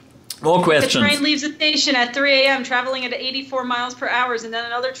 More The questions. train leaves the station at 3 a.m. traveling at 84 miles per hour, and then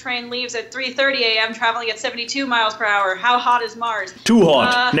another train leaves at 3:30 a.m. traveling at 72 miles per hour. How hot is Mars? Too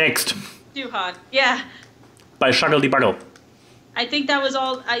hot. Next. Too hot. Yeah. By Shuggle Buggle. I think that was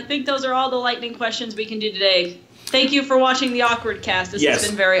all. I think those are all the lightning questions we can do today. Thank you for watching the Awkward Cast. This has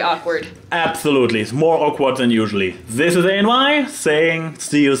been very awkward. Absolutely. It's more awkward than usually. This is ANY saying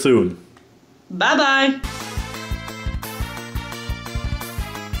see you soon. Bye-bye.